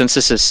 since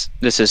this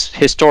is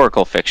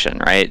historical fiction,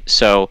 right?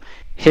 So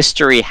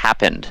history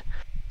happened.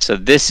 So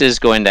this is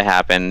going to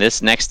happen.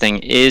 This next thing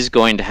is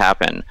going to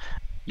happen.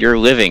 You're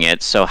living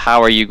it. So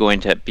how are you going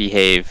to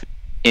behave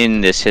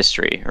in this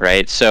history,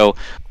 right? So,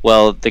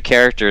 well, the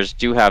characters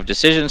do have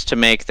decisions to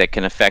make that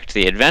can affect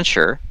the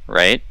adventure,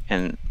 right?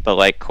 But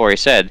like Corey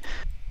said,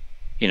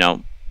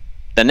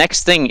 the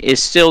next thing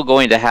is still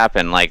going to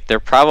happen. Like, they're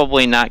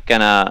probably not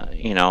gonna,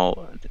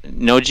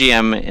 no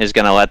GM is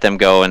gonna let them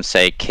go and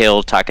say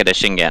kill Takeda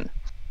Shingen.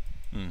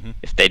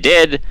 If they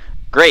did,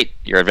 great,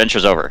 your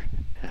adventure's over.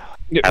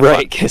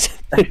 Right, because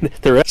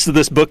the rest of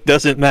this book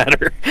doesn't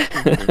matter.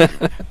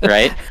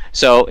 Right?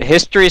 So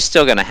history is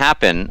still going to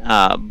happen,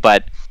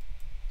 but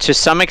to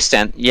some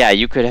extent, yeah,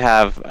 you could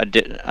have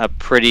a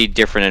pretty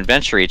different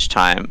adventure each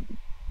time.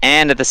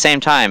 And at the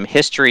same time,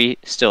 history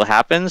still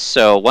happens,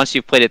 so once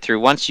you've played it through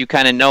once, you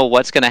kind of know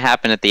what's going to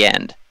happen at the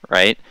end,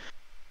 right?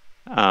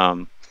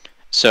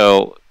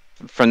 So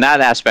from that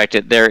aspect,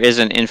 there is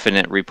an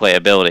infinite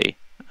replayability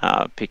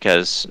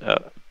because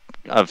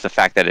of the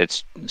fact that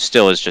it's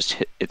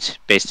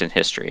based in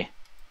history.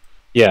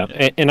 Yeah,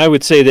 and I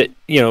would say that,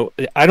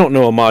 I don't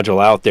know a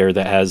module out there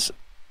that has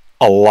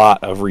a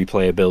lot of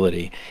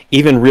replayability.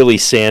 Even really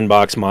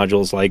sandbox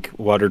modules like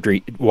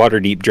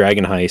Waterdeep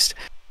Dragon Heist,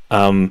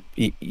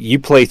 you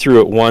play through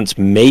it once,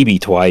 maybe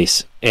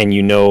twice, and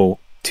you know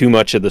too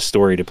much of the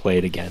story to play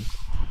it again.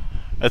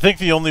 I think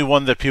the only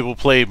one that people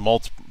play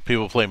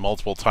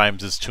multiple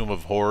times is Tomb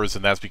of Horrors,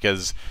 and that's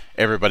because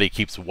everybody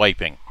keeps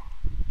wiping.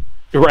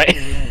 Right.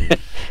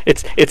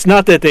 It's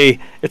not infinitely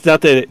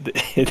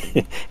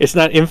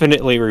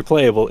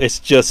replayable. It's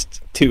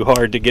just too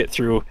hard to get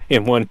through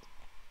one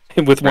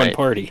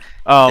party.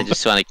 They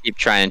just want to keep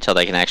trying until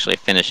they can actually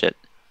finish it.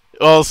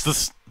 Well,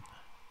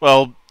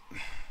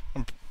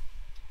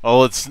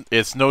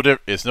 it's no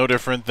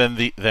different than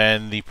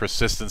the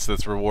persistence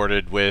that's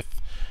rewarded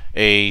with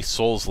a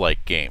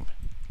Souls-like game.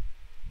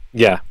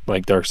 Yeah,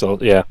 like Dark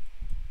Souls. Yeah.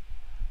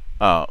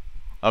 I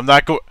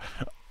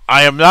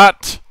am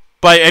not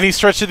by any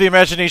stretch of the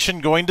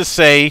imagination going to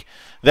say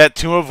that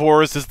Tomb of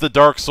Horrors is the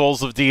Dark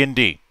Souls of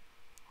D&D.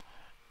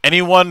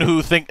 Anyone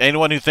who thinks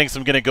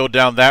I'm going to go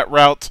down that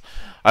route,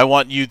 I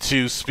want you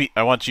to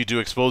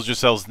expose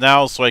yourselves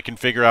now so I can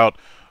figure out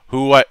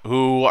who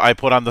I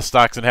put on the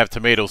stocks and have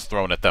tomatoes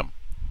thrown at them.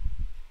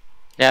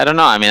 Yeah, I don't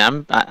know. I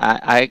mean,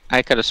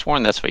 I could have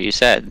sworn that's what you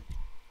said.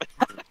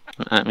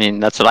 I mean,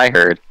 that's what I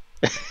heard.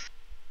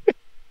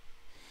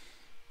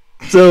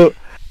 So,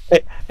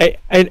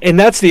 and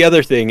that's the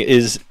other thing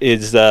is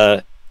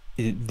and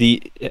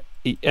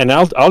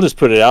I'll just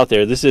put it out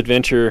there. This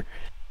adventure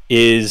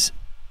is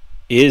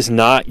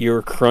not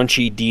your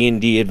crunchy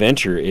D&D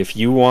adventure. If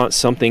you want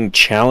something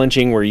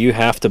challenging where you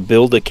have to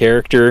build a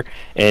character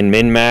and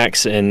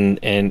min-max and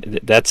then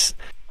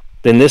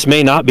this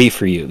may not be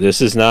for you. This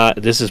is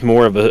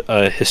more of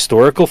a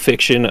historical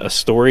fiction, a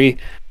story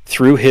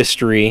through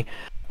history,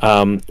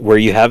 where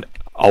you have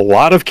a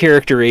lot of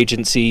character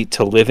agency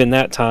to live in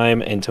that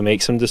time and to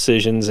make some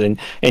decisions. And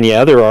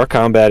yeah, there are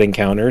combat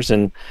encounters,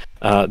 and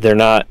they're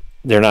not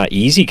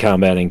easy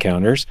combat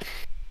encounters.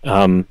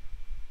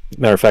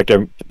 Matter of fact,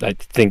 I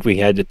think we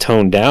had to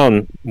tone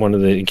down one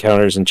of the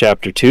encounters in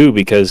Chapter 2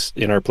 because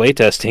in our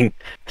playtesting,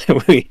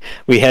 we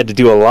had to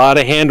do a lot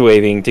of hand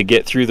waving to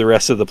get through the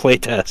rest of the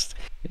playtest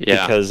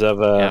because of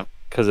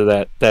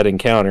that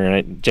encounter.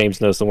 And James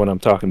knows the one I'm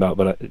talking about,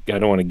 but I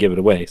don't want to give it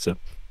away. So,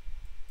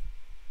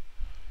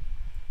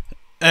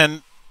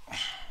 and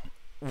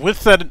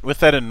with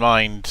that in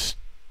mind,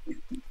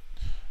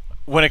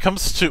 when it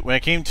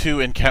came to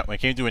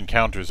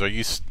encounters,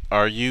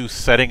 are you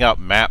setting up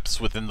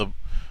maps within the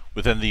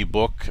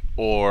book,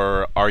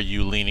 or are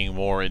you leaning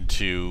more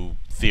into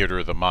theater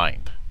of the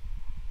mind?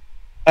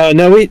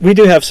 No, we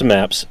do have some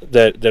maps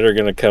that are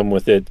going to come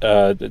with it.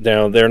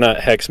 They're not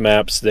hex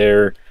maps.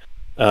 They're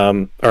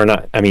they're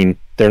not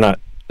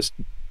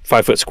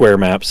 5 foot square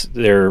maps.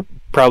 They're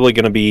probably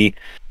going to be,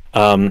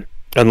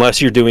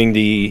 unless you're doing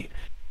the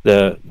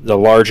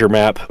larger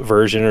map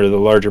version or the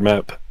larger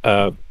map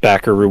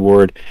backer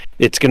reward,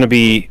 it's going to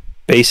be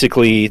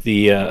basically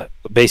the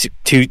basic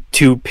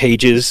two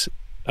pages.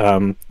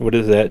 What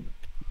is that?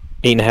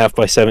 8.5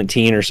 by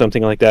 17 or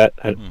something like that.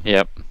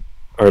 Yep.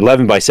 Or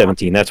 11 by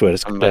 17. That's what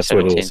it's. That's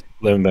 17. what it is.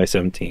 11 by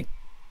 17.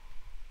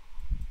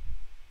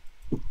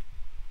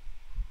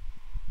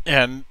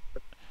 And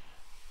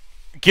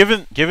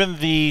given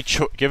the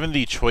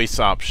choice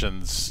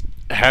options,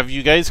 have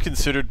you guys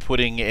considered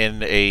putting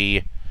in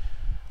a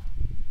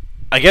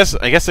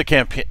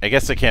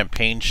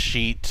campaign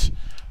sheet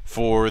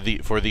for the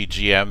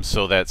GM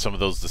so that some of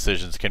those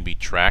decisions can be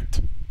tracked?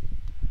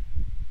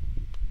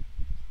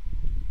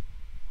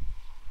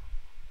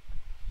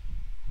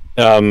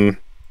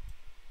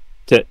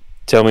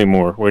 Tell me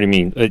more. What do you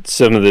mean?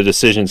 Some of the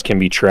decisions can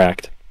be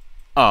tracked.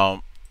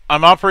 I'm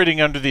operating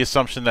under the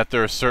assumption that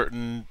there are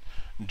certain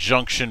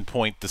junction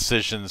point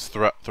decisions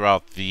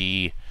throughout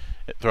the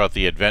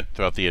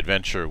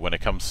adventure when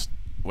it comes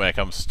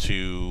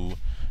to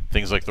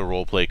things like the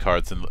roleplay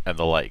cards and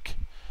the like.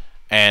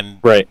 And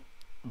right.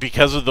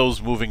 Because of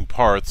those moving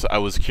parts, I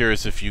was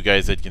curious if you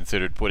guys had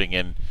considered putting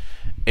in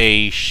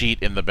a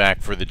sheet in the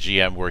back for the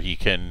GM where he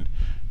can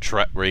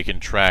track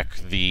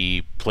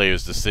the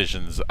player's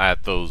decisions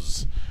at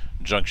those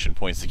junction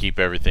points to keep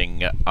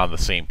everything on the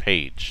same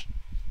page.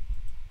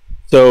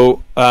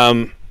 So,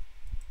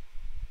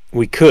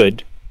 we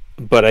could,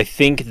 but I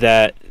think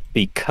that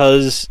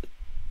because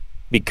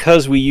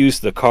because we use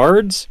the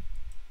cards,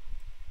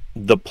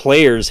 the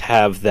players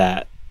have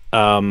that.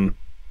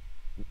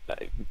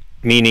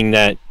 Meaning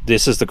that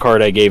this is the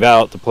card I gave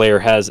out, the player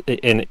has,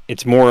 and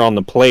it's more on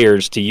the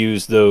players to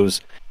use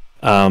those,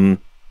 that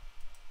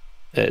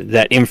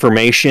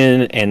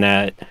information and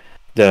that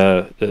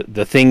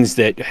the things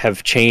that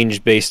have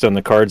changed based on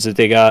the cards that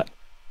they got.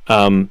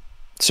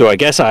 So I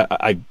guess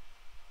I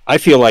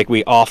feel like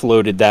we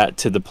offloaded that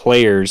to the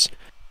players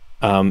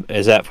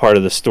as that part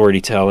of the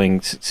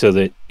storytelling, so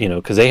that,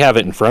 because they have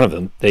it in front of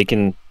them, they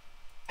can,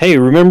 hey,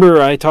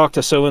 remember I talked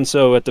to so and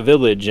so at the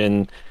village,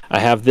 and I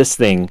have this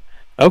thing.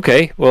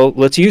 Okay, well,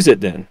 let's use it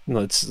then.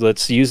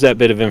 Let's use that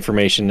bit of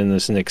information in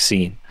this next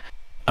scene.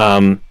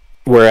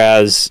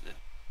 Whereas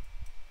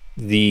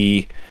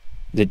the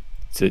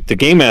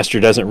game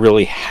master doesn't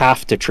really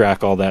have to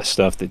track all that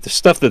stuff. The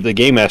stuff that the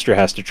game master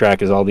has to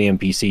track is all the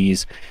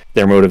NPCs,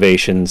 their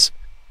motivations,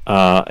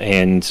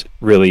 and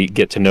really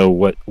get to know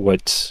what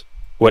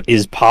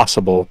is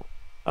possible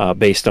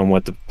based on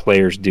what the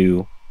players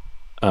do.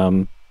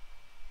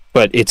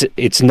 But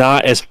it's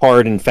not as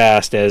hard and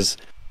fast as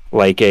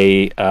like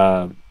a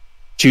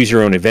choose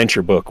your own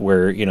adventure book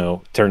where,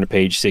 turn to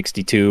page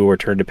 62 or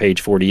turn to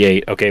page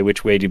 48. Okay,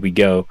 which way did we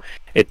go?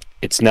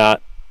 It's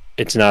not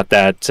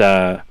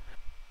that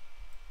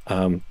I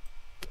don't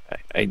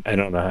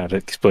know how to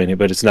explain it,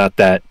 but it's not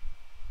that,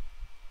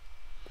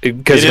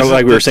 because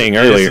like we were saying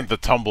earlier, it isn't the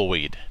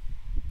tumbleweed.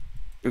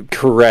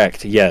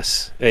 Correct.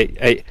 Yes.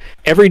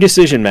 Every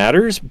decision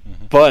matters,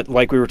 but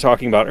like we were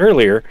talking about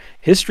earlier,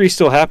 history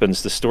still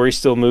happens. The story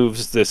still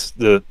moves.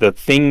 The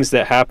things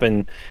that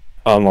happen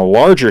on a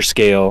larger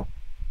scale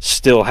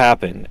still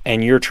happen,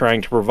 and you're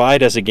trying to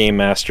provide, as a game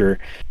master,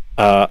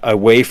 a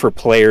way for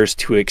players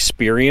to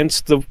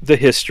experience the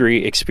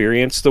history,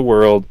 experience the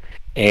world,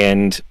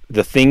 and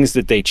the things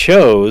that they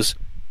chose,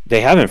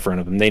 they have in front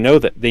of them. They know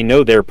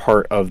they're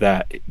part of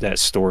that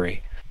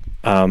story.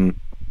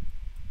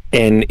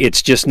 And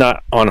it's just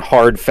not on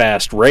hard,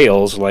 fast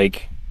rails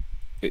like,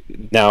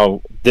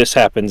 now this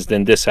happens,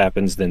 then this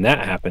happens, then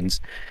that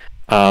happens.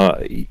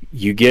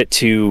 You get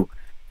to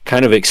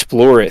kind of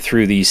explore it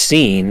through these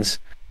scenes,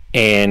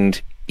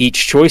 and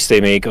each choice they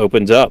make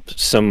opens up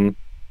some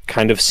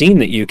kind of scene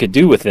that you could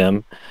do with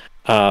them.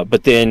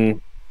 But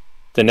then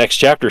the next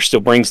chapter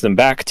still brings them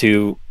back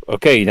to,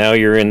 okay, now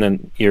you're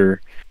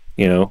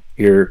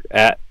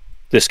at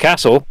this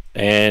castle,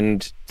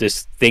 and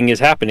this thing is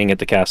happening at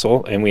the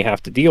castle, and we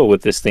have to deal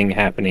with this thing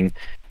happening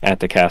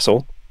at the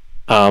castle,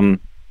 no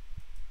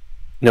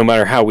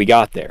matter how we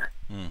got there,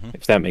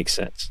 if that makes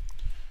sense.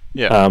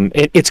 Yeah.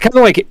 It's kind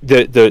of like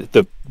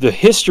the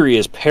history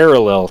is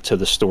parallel to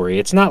the story.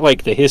 It's not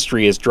like the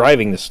history is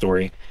driving the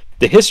story.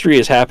 The history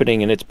is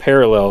happening, and it's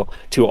parallel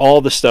to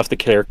all the stuff the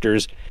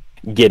characters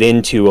get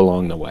into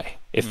along the way,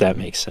 if that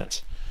makes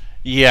sense.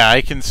 Yeah,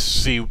 I can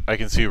see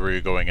where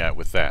you're going at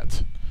with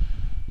that.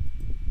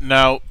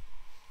 Now,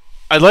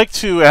 I'd like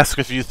to ask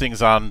a few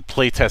things on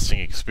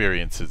playtesting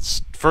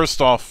experiences.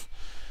 First off,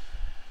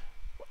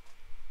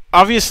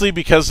 obviously,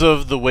 because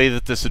of the way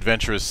that this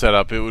adventure is set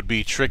up, it would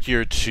be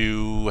trickier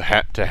to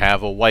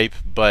have a wipe,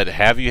 but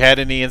have you had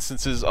any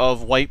instances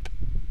of wipe?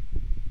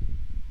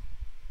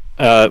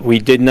 We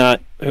did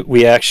not.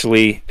 We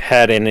actually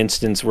had an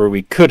instance where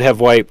we could have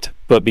wiped,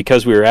 but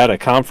because we were at a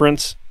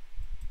conference,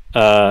 we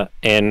were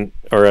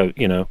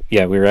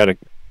at a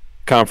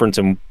conference,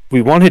 and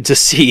we wanted to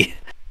see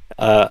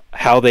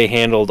how they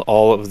handled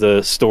all of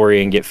the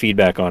story and get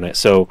feedback on it.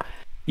 So,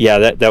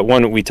 yeah, that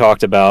one that we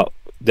talked about,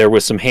 there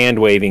was some hand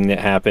waving that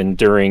happened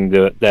during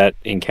that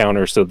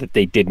encounter, so that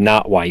they did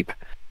not wipe,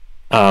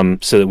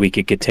 so that we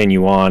could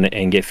continue on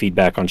and get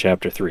feedback on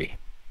Chapter 3.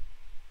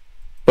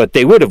 But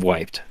they would have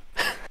wiped.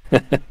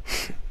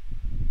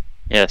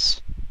 Yes.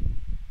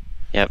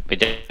 Yep, we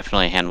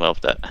definitely hand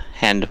wove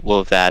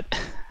that.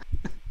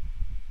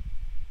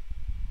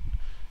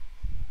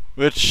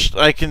 Which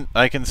I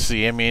can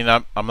see. I mean,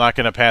 I'm not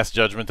going to pass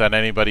judgment on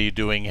anybody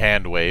doing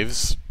hand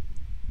waves,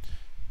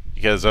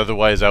 because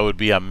otherwise I would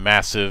be a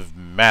massive,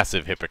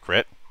 massive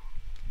hypocrite.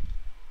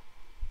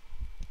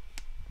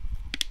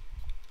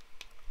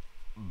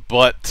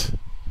 But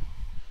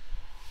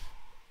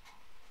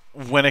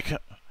what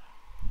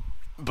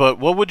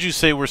would you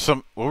say were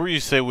some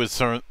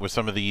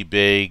of the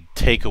big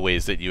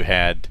takeaways that you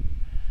had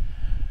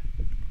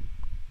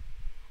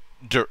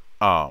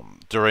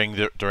during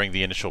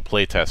the initial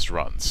playtest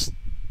runs?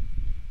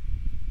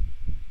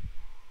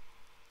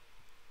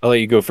 I'll let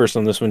you go first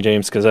on this one,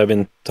 James, because I've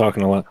been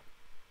talking a lot.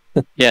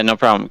 Yeah, no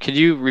problem. Could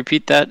you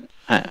repeat that?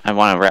 I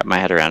want to wrap my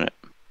head around it.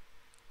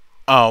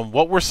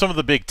 What were some of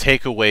the big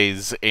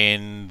takeaways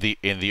in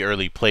the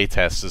early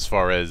playtests as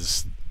far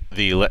as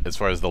the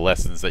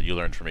lessons that you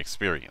learned from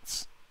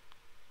experience?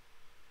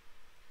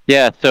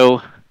 Yeah,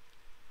 so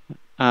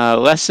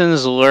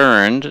lessons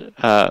learned.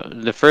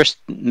 The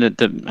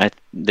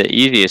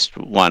easiest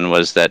one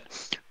was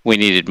that we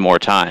needed more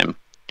time.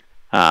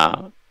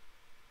 We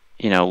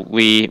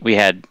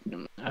had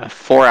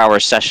 4-hour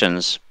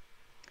sessions,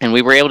 and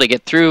we were able to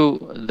get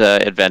through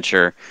the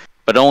adventure,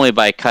 but only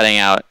by cutting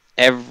out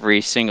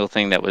every single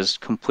thing that was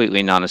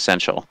completely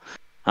non-essential.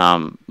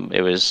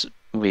 It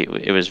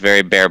was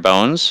very bare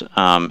bones,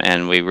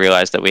 and we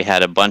realized that we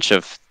had a bunch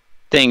of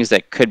things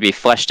that could be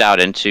fleshed out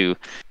into,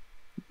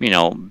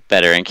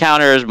 better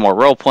encounters, more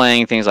role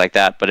playing, things like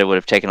that. But it would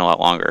have taken a lot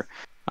longer.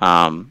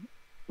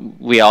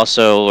 We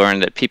also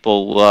learned that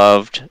people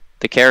loved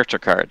the character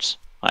cards.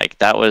 Like,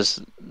 that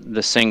was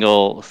the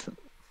single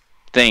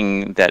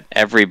thing that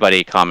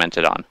everybody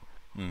commented on.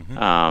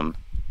 Mm-hmm.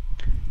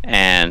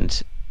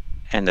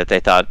 And that they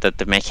thought that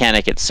the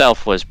mechanic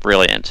itself was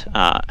brilliant.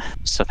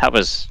 So that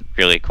was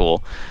really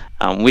cool.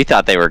 We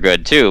thought they were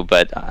good too,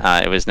 but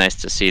it was nice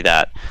to see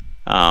that.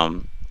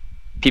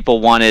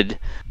 People wanted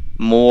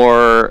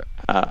more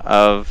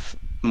of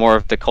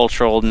the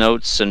cultural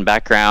notes and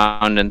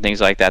background and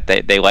things like that.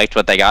 They liked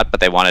what they got,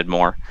 but they wanted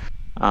more.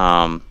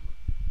 And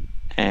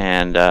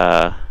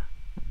I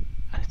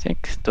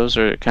think those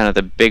are kind of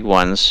the big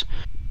ones.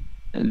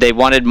 They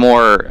wanted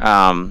more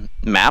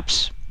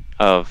maps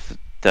of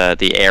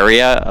the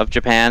area of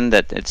Japan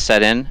that it's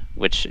set in,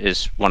 which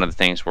is one of the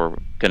things we're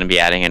going to be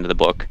adding into the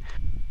book.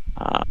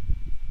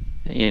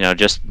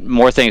 Just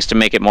more things to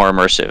make it more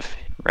immersive,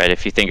 right?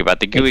 If you think about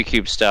the GUI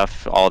Cube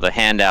stuff, all the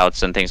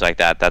handouts and things like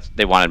that,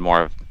 they wanted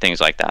more of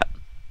things like that.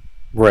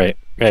 Right.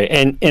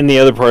 And the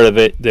other part of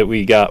it that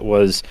we got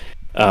was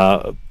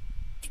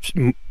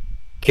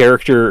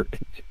character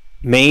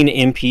main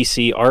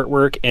NPC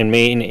artwork and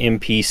main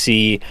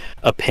NPC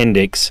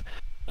appendix.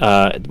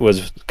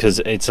 Was because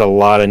it's a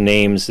lot of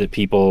names that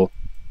people,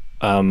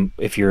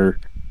 if you're,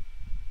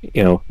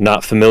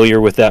 not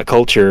familiar with that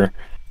culture,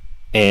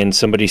 and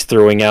somebody's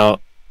throwing out,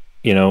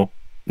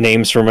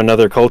 names from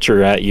another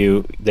culture at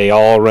you, they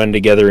all run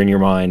together in your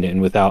mind,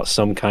 and without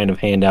some kind of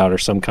handout or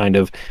some kind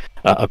of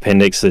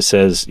appendix that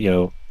says,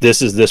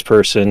 this is this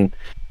person,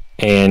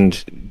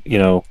 and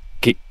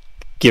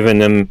giving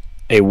them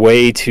a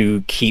way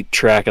to keep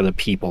track of the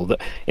people.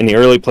 In the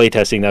early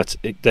playtesting,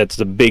 that's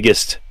the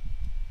biggest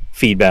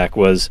feedback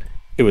was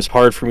it was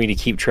hard for me to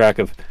keep track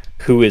of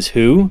who is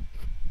who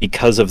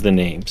because of the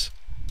names.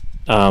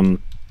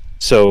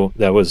 So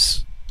that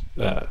was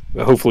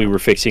hopefully we're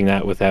fixing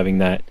that with having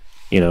that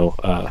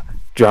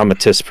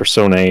dramatist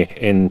personae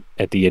in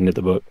at the end of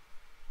the book.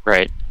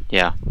 Right.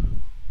 Yeah.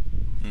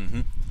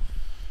 Mm-hmm.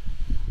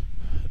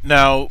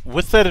 Now,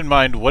 with that in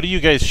mind, what are you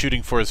guys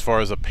shooting for as far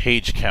as a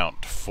page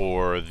count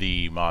for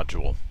the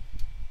module?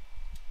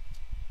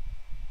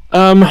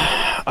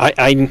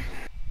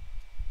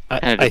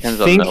 It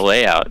depends on the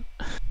layout.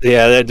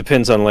 Yeah, that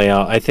depends on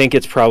layout. I think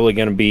it's probably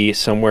going to be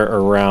somewhere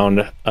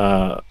around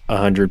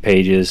 100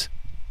 pages,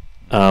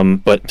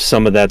 but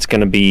some of that's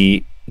going to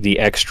be the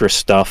extra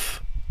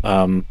stuff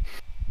that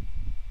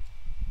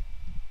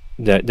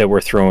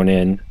we're throwing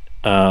in.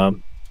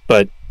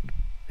 But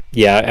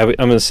yeah, I'm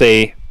going to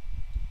say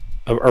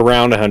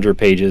around 100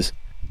 pages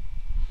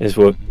is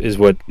what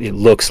it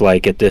looks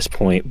like at this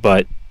point.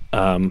 But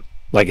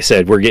like I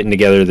said, we're getting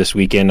together this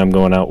weekend. I'm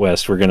going out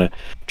west. We're going to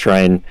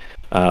try and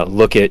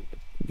look at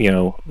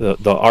the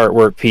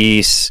artwork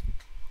piece,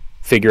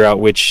 figure out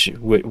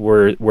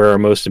where our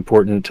most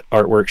important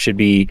artwork should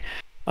be,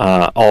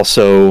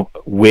 also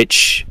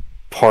which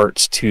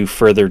parts to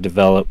further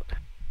develop,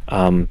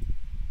 and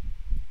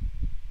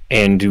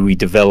do we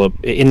develop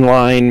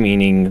inline,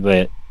 meaning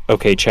that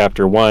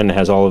chapter 1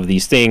 has all of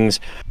these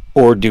things,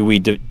 or do we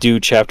do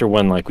chapter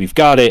 1 like we've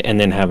got it and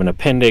then have an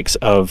appendix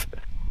of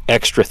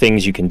extra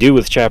things you can do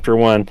with chapter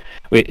 1.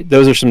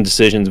 Those are some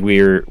decisions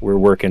we're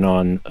working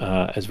on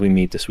as we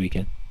meet this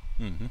weekend.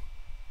 Mm-hmm.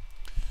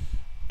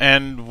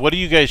 And what are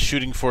you guys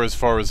shooting for as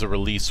far as a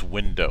release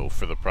window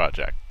for the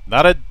project?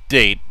 Not a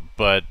date,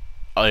 but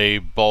a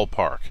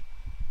ballpark.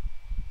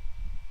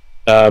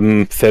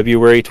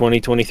 February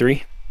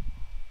 2023.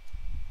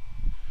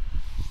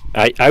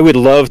 I would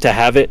love to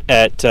have it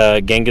at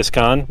Genghis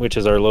Con, which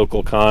is our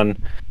local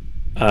con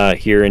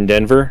here in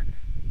Denver.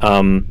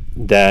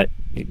 That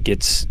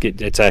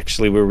it's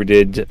actually where we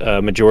did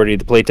a majority of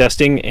the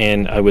playtesting,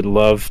 and I would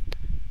love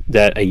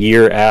that a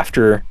year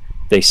after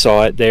they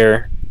saw it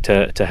there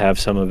to have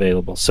some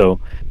available.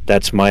 So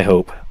that's my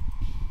hope.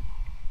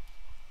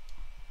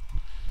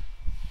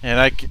 And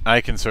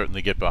I can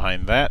certainly get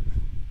behind that.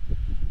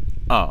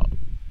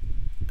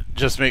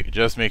 Just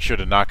make sure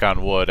to knock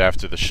on wood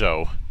after the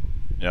show,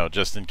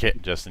 just in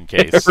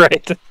case.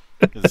 Right.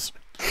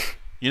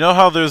 You know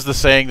how there's the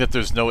saying that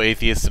there's no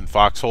atheists in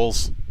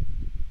foxholes?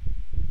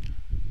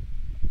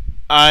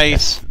 I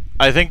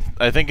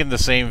think in the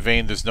same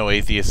vein, there's no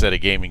atheists at a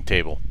gaming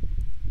table.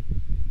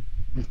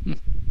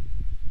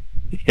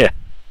 Yeah.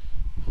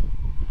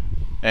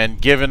 And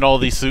given all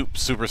these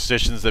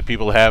superstitions that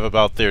people have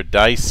about their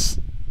dice,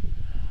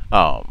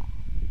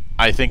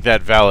 I think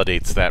that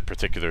validates that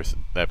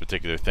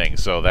particular thing.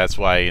 So that's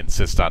why I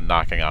insist on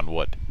knocking on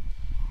wood.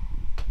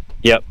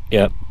 Yep.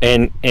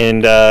 And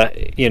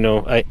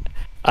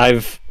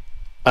I've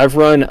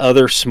run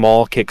other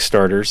small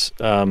Kickstarters,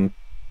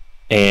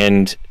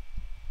 and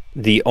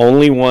the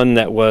only one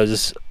that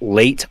was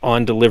late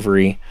on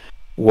delivery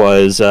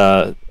was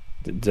the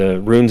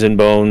Runes and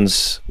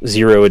Bones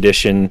 0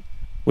 edition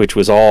which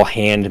was all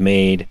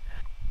handmade,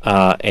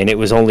 and it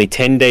was only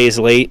 10 days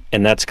late,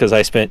 and that's because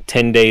I spent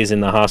 10 days in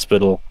the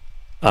hospital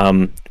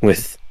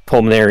with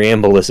pulmonary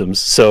embolisms.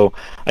 So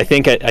I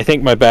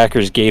think my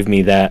backers gave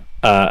me that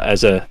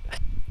as a,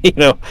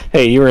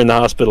 hey, you were in the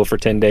hospital for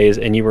 10 days,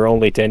 and you were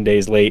only 10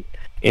 days late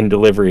in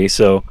delivery,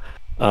 so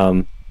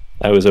I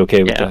was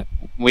okay with that.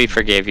 We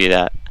forgave you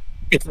that.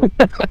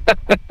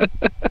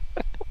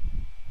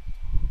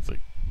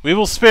 We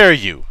will spare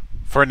you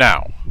for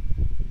now.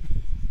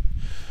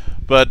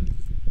 But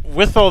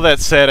with all that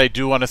said, I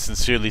do want to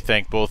sincerely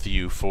thank both of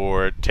you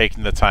for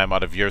taking the time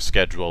out of your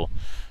schedule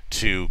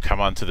to come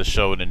onto the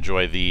show and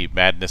enjoy the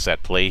madness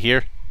at play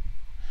here.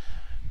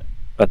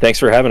 Thanks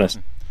for having us.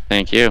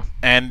 Thank you.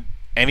 And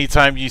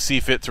anytime you see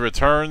fit to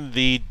return,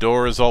 the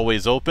door is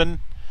always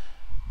open.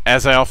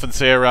 As I often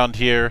say around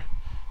here,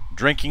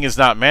 drinking is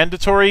not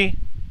mandatory,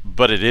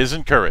 but it is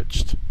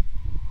encouraged.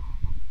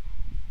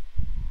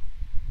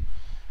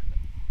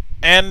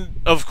 And,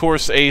 of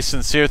course, a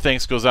sincere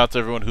thanks goes out to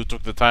everyone who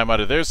took the time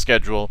out of their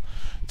schedule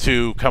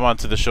to come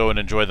onto the show and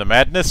enjoy the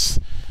madness.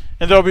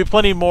 And there will be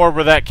plenty more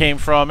where that came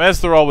from,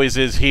 as there always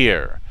is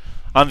here,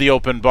 on the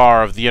open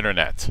bar of the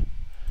internet.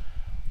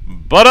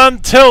 But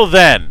until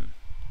then,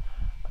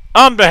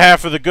 on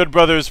behalf of the good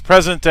brothers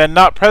present and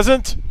not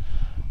present,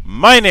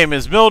 my name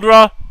is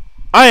Mildra.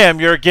 I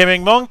am your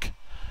gaming monk.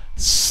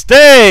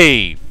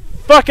 Stay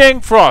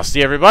fucking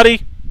frosty,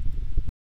 everybody.